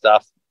motivation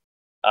stuff.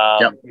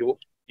 You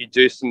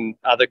do some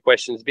other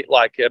questions, a bit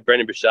like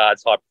Brendan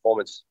Burchard's high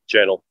performance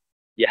journal.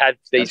 You have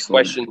these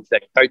questions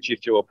that coach you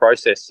through a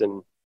process.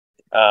 And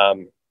I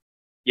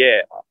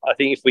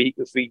think if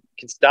we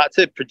can start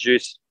to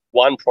produce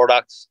one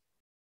product,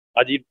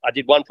 I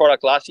did one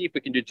product last year. If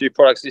we can do 2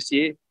 products this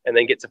year and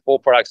then get to 4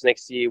 products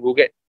next year, we'll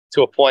get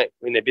to a point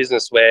in the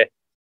business where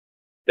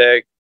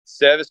the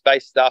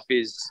service-based stuff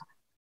is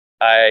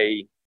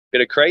a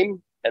bit of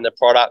cream, and the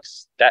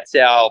products, that's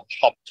our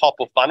top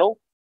of funnel.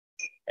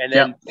 And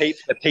then the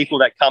people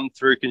that come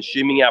through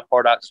consuming our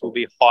products will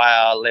be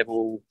higher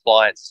level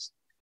clients.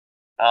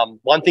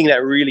 One thing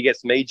that really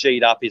gets me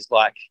G'd up is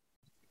like,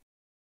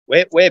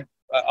 I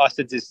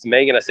said this to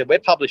Megan, I said, we're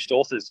published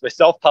authors. We're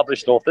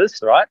self-published authors,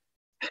 right?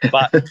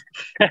 But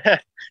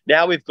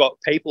now we've got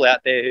people out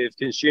there who've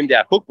consumed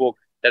our cookbook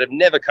that have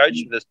never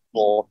coached with us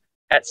before.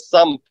 At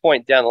some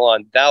point down the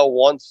line, they'll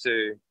want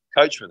to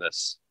coach with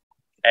us.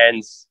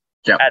 And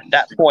at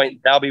that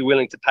point, they'll be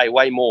willing to pay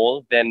way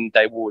more than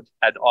they would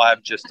had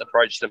I've just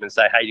approached them and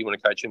say, hey, do you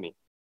want to coach with me?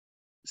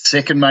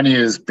 Second money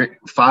is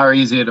far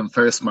easier than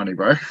first money,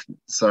 bro.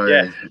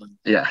 So,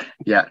 yeah,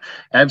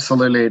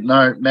 absolutely.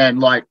 No, man,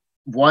 like,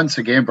 once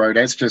again, bro,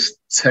 that's just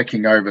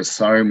ticking over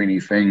so many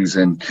things.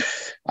 And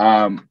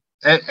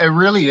it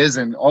really is.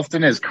 And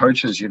often as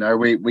coaches, you know,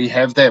 we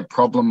have that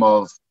problem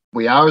of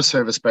we are a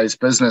service-based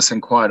business,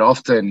 and quite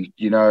often,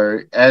 you know,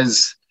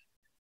 as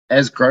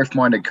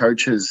growth-minded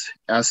coaches,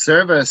 our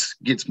service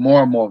gets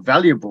more and more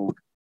valuable,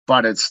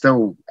 but it's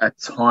still a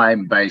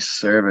time-based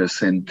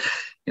service. And,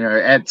 you know,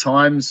 at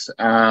times,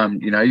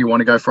 you know, you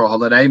want to go for a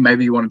holiday.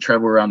 Maybe you want to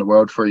travel around the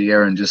world for a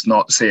year and just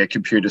not see a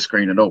computer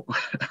screen at all.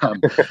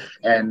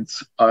 And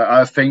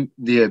I think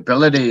the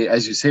ability,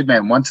 as you said,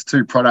 man, 1 to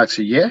 2 products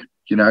a year,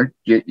 you know,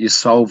 you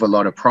solve a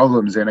lot of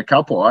problems. And a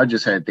couple I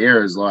just had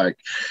there is like,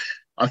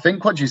 I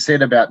think what you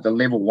said about the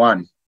level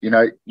 1, you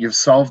know, you've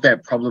solved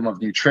that problem of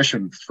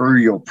nutrition through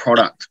your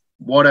product.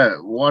 What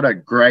a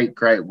great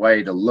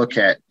way to look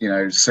at, you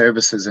know,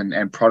 services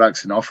and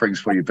products and offerings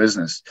for your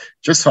business.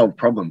 Just solve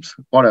problems.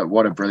 What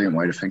a brilliant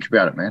way to think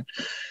about it, man.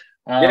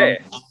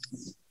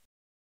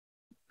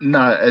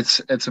 No,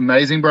 it's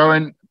amazing, bro.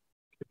 And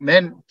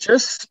man,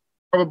 just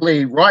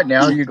probably right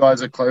now, you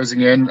guys are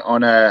closing in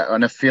on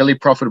a fairly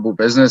profitable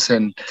business,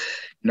 and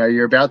you know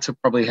you're about to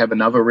probably have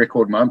another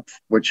record month,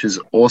 which is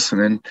awesome.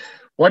 And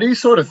what do you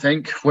sort of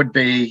think would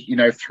be, you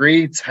know,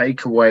 3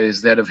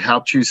 takeaways that have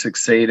helped you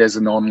succeed as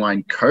an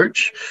online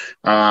coach?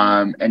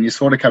 And you're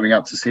sort of coming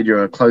up to said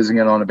you're closing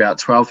in on about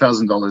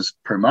 $12,000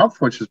 per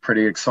month, which is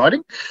pretty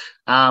exciting.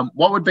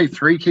 What would be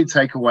 3 key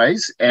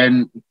takeaways,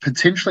 and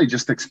potentially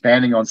just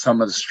expanding on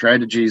some of the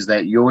strategies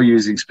that you're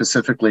using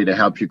specifically to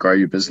help you grow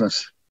your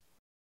business?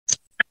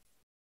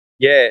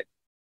 Yeah,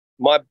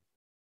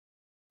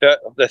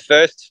 the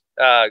first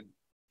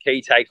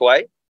key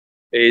takeaway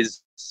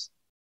is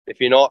if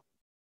you're not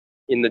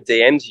in the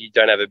DMs, you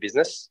don't have a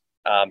business.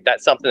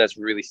 That's something that's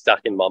really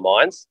stuck in my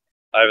mind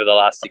over the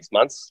last 6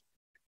 months.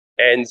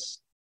 And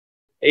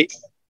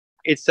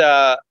it's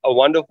a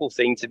wonderful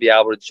thing to be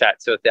able to chat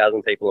to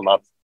 1,000 people a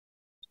month.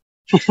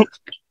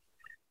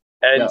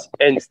 And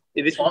this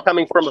is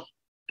coming from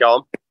go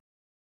on.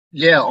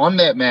 Yeah, on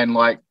that, man,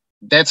 like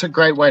that's a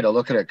great way to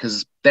look at it,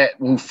 because that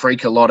will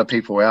freak a lot of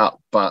people out.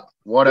 But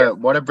what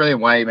a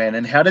brilliant way, man.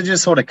 And how did you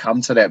sort of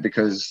come to that?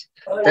 Because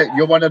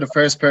you're one of the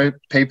first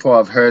people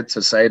I've heard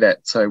to say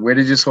that. So where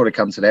did you sort of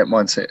come to that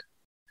mindset?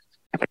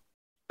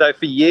 So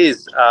for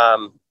years,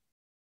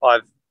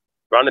 I've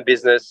run a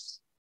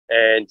business,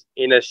 and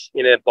in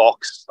a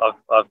box,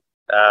 I've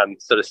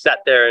sort of sat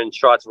there and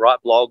tried to write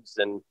blogs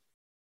and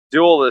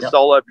do all the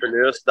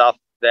solopreneur stuff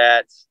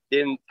that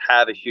didn't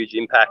have a huge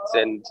impact.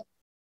 And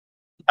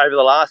over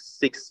the last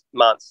 6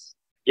 months,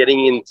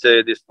 getting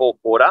into this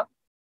 4th quarter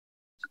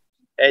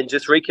and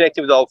just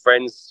reconnecting with old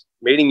friends,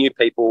 meeting new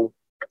people,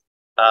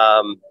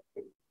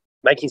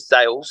 making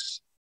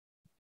sales.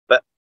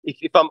 But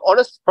if I'm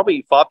honest,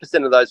 probably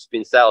 5% of those have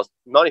been sales.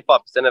 95%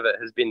 of it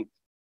has been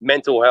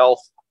mental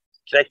health,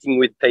 connecting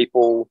with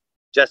people,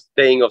 just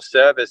being of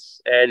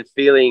service and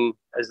feeling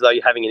as though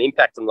you're having an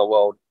impact on the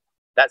world.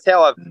 That's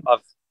how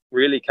I've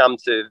really come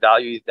to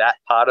value that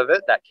part of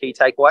it, that key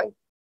takeaway.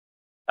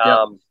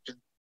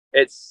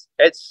 It's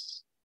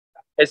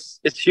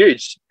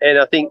huge. And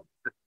I think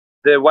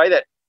the way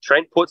that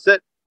Trent puts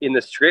it in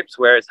the scripts,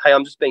 where it's, hey,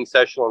 I'm just being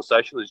social on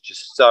social, is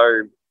just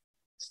so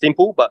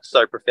simple but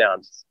so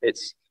profound.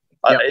 It's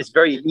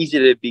very easy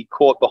to be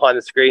caught behind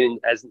the screen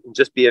and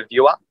just be a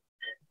viewer.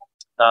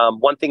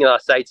 One thing that I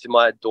say to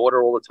my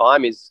daughter all the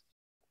time is,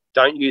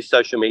 don't use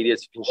social media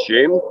to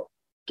consume.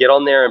 Get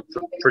on there and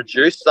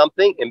produce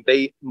something and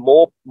be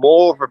more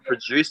of a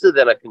producer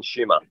than a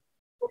consumer.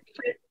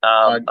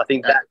 I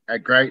think that a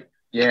great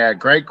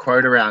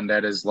quote around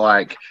that is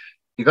like,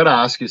 you got to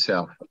ask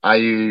yourself, are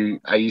you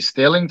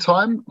stealing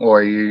time, or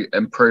are you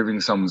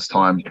improving someone's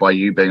time by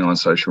you being on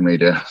social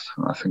media?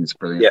 I think it's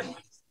brilliant.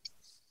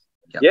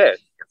 Yeah,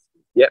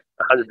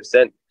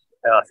 100%.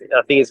 I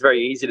think it's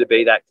very easy to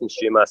be that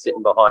consumer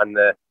sitting behind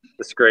the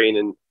screen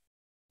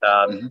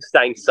and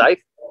staying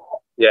safe.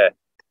 Yeah.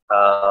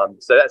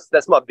 So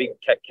that's my big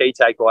key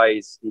takeaway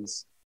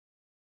is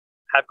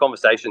have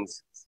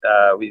conversations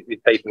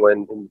with people,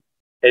 and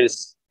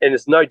it's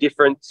no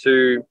different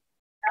to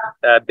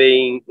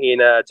being in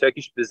a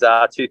Turkish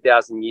bazaar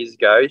 2,000 years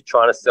ago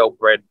trying to sell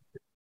bread,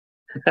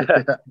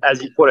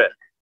 as you put it.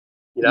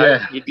 You know,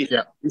 you'd be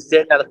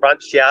standing out the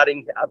front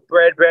shouting,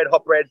 bread,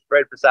 hot bread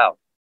for sale.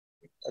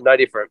 No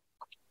different.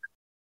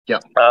 Yeah.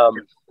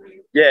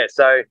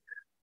 So,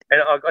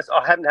 and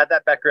I haven't had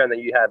that background that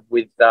you have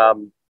with,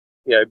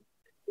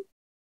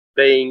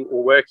 being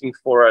or working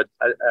for a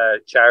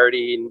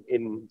charity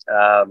in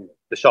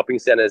the shopping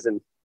centres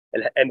and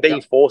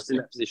being forced in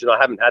that position. I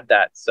haven't had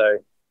that. So,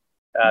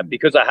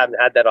 because I haven't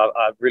had that,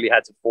 I've really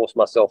had to force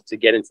myself to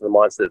get into the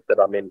mindset that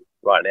I'm in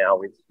right now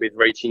with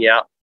reaching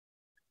out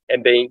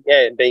and being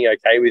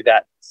okay with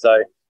that.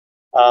 So,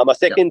 my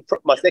second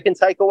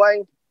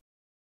takeaway,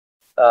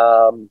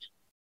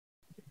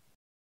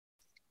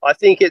 I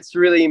think it's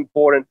really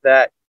important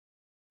that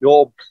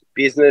your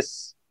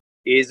business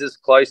is as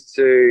close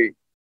to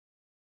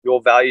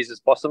your values as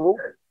possible,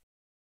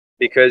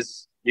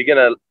 because you're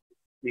gonna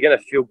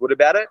feel good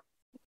about it.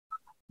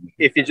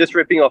 If you're just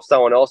ripping off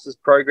someone else's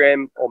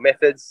program or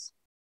methods,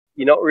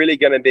 you're not really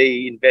going to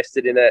be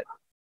invested in it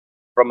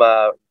from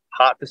a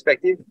heart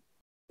perspective,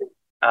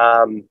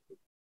 and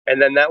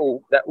then that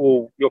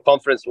will your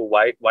confidence will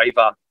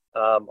waver.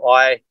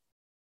 I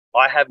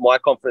have my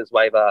confidence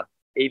waver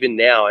even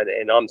now,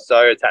 and I'm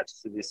so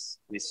attached to this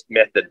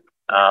method.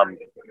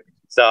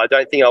 So I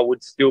don't think I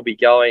would still be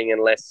going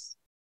unless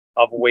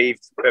I've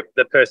weaved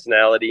the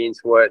personality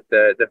into it,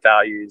 the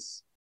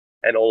values,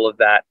 and all of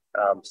that.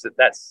 So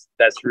that's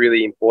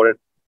really important.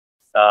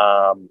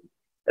 And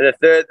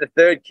the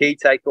third key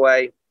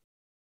takeaway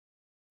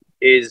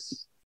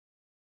is,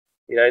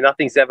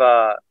 nothing's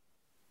ever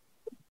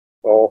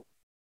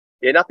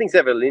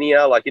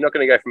linear. Like, you're not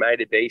going to go from A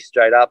to B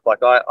straight up.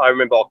 Like, I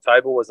remember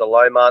October was a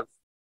low month,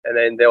 and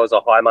then there was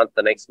a high month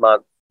the next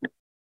month.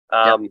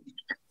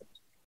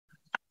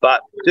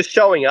 But just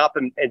showing up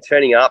and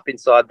turning up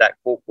inside that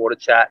 4 quarter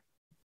chat,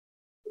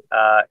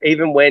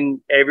 even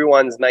when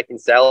everyone's making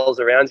sales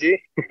around you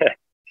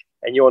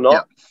and you're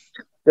not,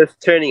 just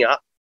turning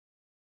up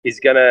is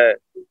going to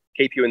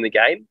keep you in the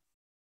game.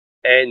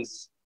 And,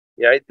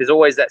 there's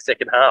always that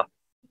second half.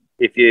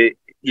 If you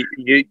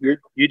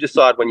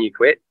decide when you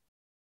quit.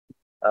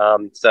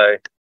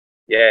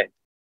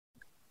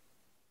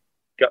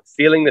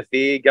 Feeling the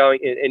fear going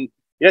and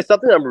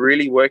something I'm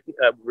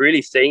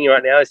really seeing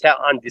right now is how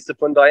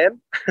undisciplined I am.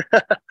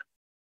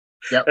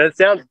 And it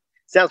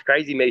sounds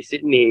crazy me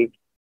sitting here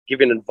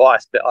giving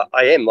advice, but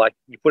I am. Like,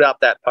 you put up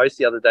that post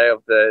the other day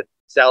of the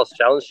sales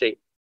challenge sheet.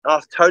 I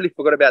totally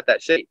forgot about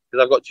that sheet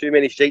because I've got too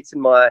many sheets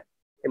in my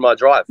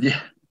drive.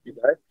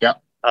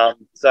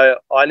 So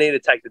I need to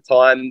take the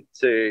time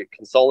to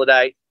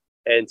consolidate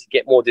and to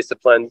get more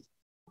disciplined.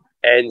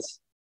 And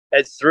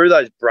it's through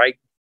those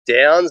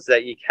breakdowns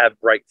that you have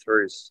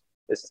breakthroughs.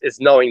 It's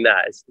knowing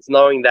that. It's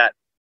knowing that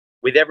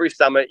with every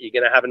summit, you're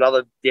going to have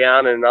another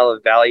down and another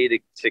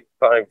valley to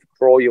kind of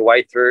crawl your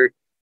way through.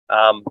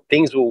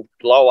 Things will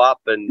blow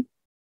up and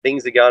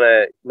things are going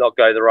to not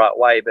go the right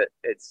way, but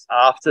it's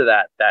after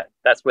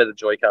that's where the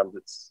joy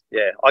comes.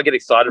 I get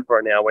excited for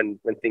it now when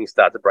things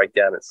start to break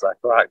down. It's like,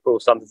 all right, cool,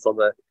 something's on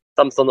the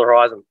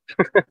horizon.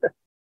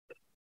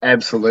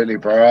 Absolutely,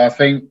 bro. I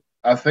think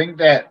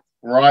that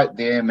right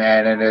there,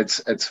 man, and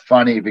it's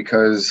funny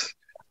because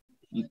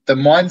the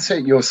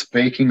mindset you're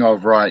speaking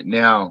of right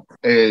now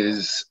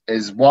is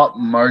what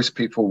most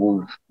people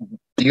will.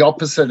 The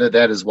opposite of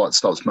that is what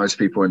stops most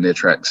people in their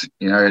tracks.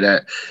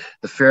 That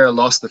the fear of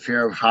loss, the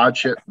fear of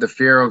hardship, the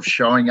fear of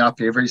showing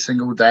up every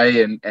single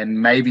day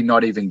and maybe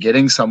not even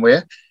getting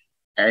somewhere.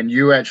 And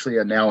you actually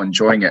are now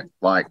enjoying it.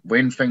 Like,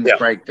 when things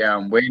break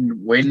down,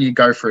 when you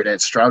go through that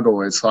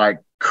struggle, it's like,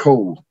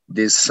 cool,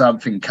 there's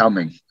something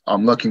coming.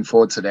 I'm looking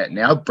forward to that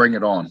now. Bring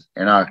it on.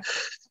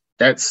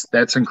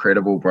 That's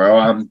incredible,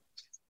 bro.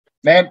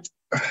 Man,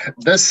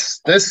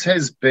 this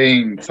has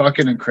been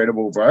fucking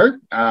incredible, bro.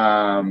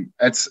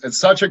 It's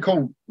such a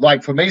cool,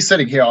 like, for me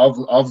sitting here, I've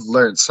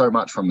learned so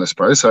much from this,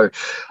 bro. So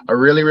I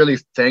really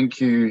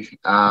thank you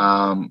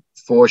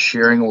for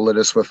sharing all of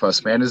this with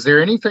us, man. Is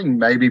there anything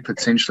maybe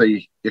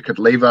potentially you could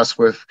leave us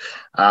with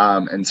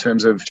in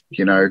terms of,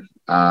 you know,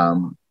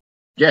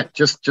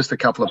 just a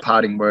couple of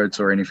parting words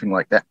or anything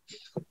like that?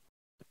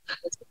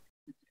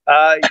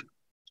 I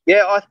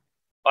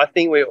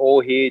think we're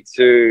all here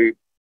to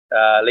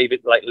leave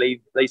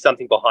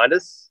something behind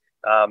us,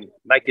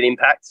 make an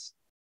impact.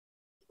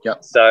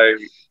 Yep. So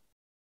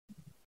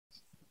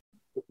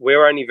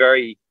we're only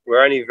very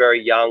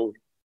young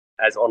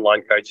as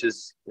online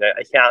coaches. You know,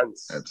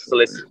 accountants,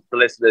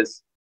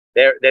 solicitors.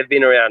 They've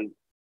been around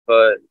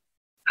for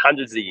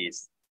hundreds of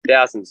years,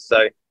 thousands.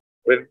 So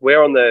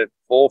we're on the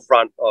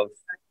forefront of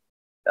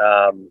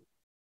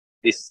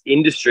this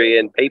industry,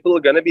 and people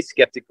are going to be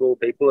skeptical.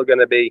 People are going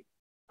to be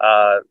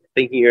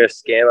thinking you're a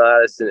scam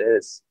artist, and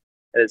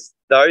it's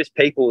those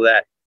people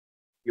that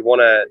you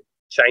want to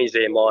change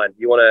their mind.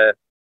 You want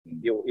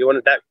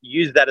to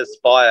use that as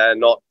fire,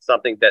 not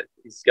something that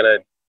is going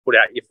to put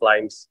out your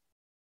flames.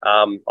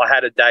 I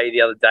had a day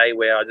the other day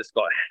where I just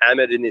got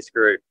hammered in this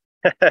group,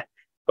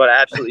 got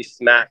absolutely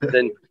smacked,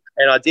 and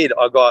I did.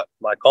 I got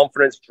my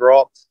confidence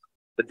dropped,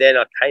 but then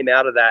I came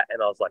out of that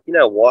and I was like, you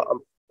know what?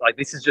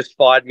 This has just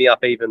fired me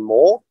up even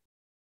more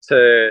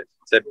to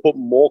put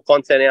more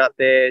content out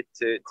there,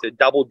 to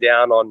double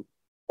down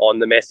on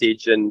the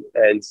message and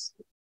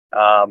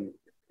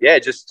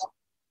just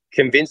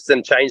convince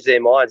them, change their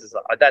minds. It's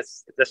like,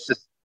 that's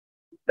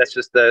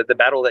just the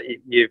battle that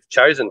you've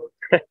chosen.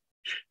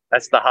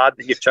 That's the hard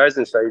that you've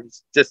chosen. So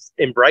just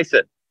embrace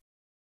it.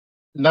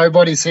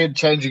 Nobody said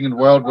changing the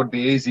world would be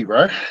easy,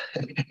 bro.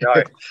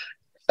 No.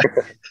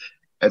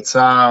 It's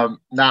I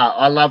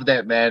love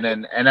that, man,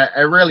 and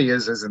it really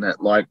is, isn't it?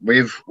 Like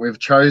we've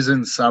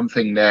chosen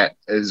something that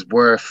is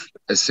worth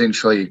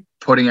essentially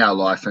putting our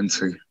life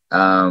into,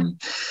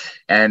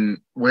 and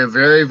we're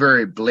very,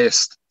 very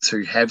blessed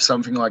to have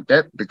something like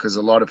that, because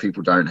a lot of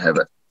people don't have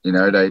it. You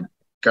know, they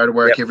go to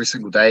work every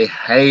single day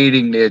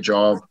hating their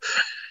job.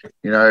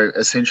 You know,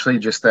 essentially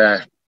just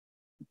that.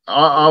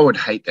 I would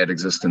hate that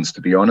existence,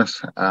 to be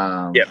honest.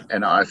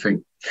 And I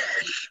think,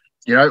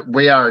 you know,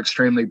 we are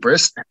extremely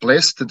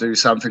blessed to do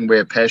something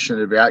we're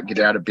passionate about, get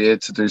out of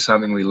bed to do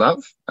something we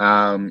love.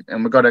 And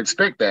we've got to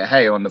expect that,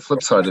 hey, on the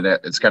flip side of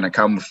that, it's going to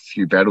come with a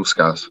few battle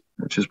scars,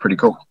 which is pretty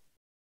cool.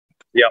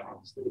 Yeah.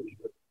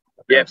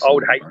 Yeah, I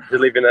would hate to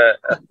live in a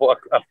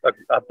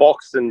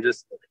box and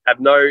just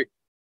have no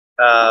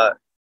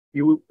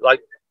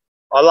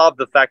I love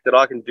the fact that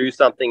I can do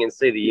something and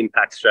see the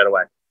impact straight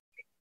away.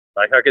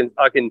 Like I'm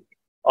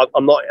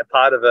not a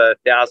part of a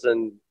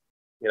 1,000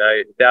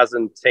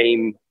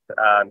 team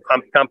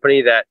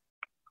company that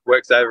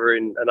works over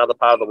in another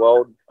part of the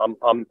world.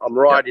 I'm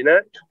right in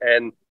it,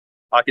 and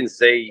I can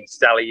see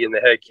Sally and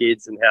her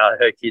kids and how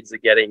her kids are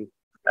getting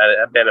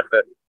a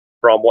benefit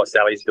from what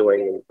Sally's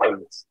doing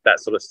and that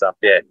sort of stuff.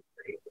 Yeah,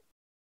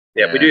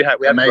 we have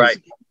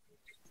great.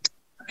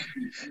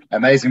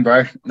 Amazing,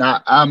 bro.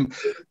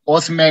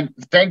 Awesome, man.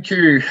 Thank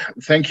you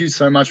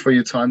so much for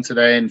your time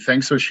today, and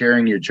thanks for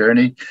sharing your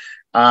journey.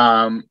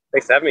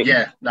 Thanks for having me.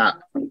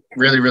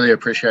 Really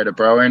appreciate it,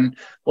 bro. And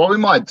what we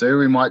might do,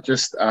 we might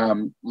just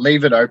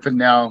leave it open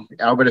now.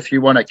 Albert, if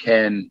you want to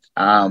can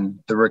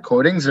the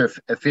recordings, if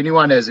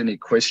anyone has any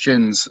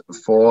questions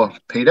for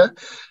Peter,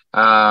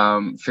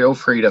 feel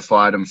free to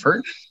fire them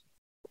through.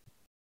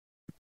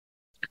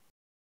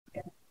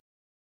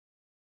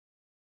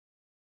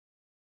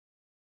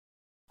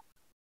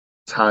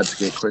 It's hard to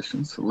get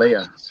questions.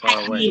 Leah,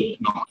 fire away.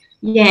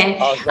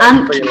 Yeah.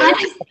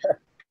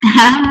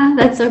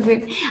 That's so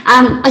good.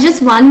 I was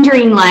just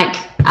wondering, like,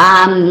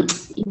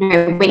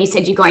 when you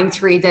said you're going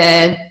through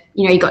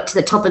you got to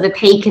the top of the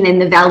peak and then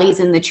the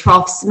valleys and the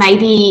troughs,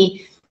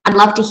 maybe I'd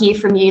love to hear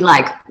from you,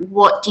 like,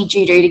 what did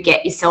you do to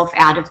get yourself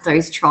out of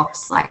those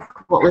troughs?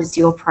 Like, what was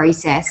your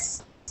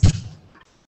process?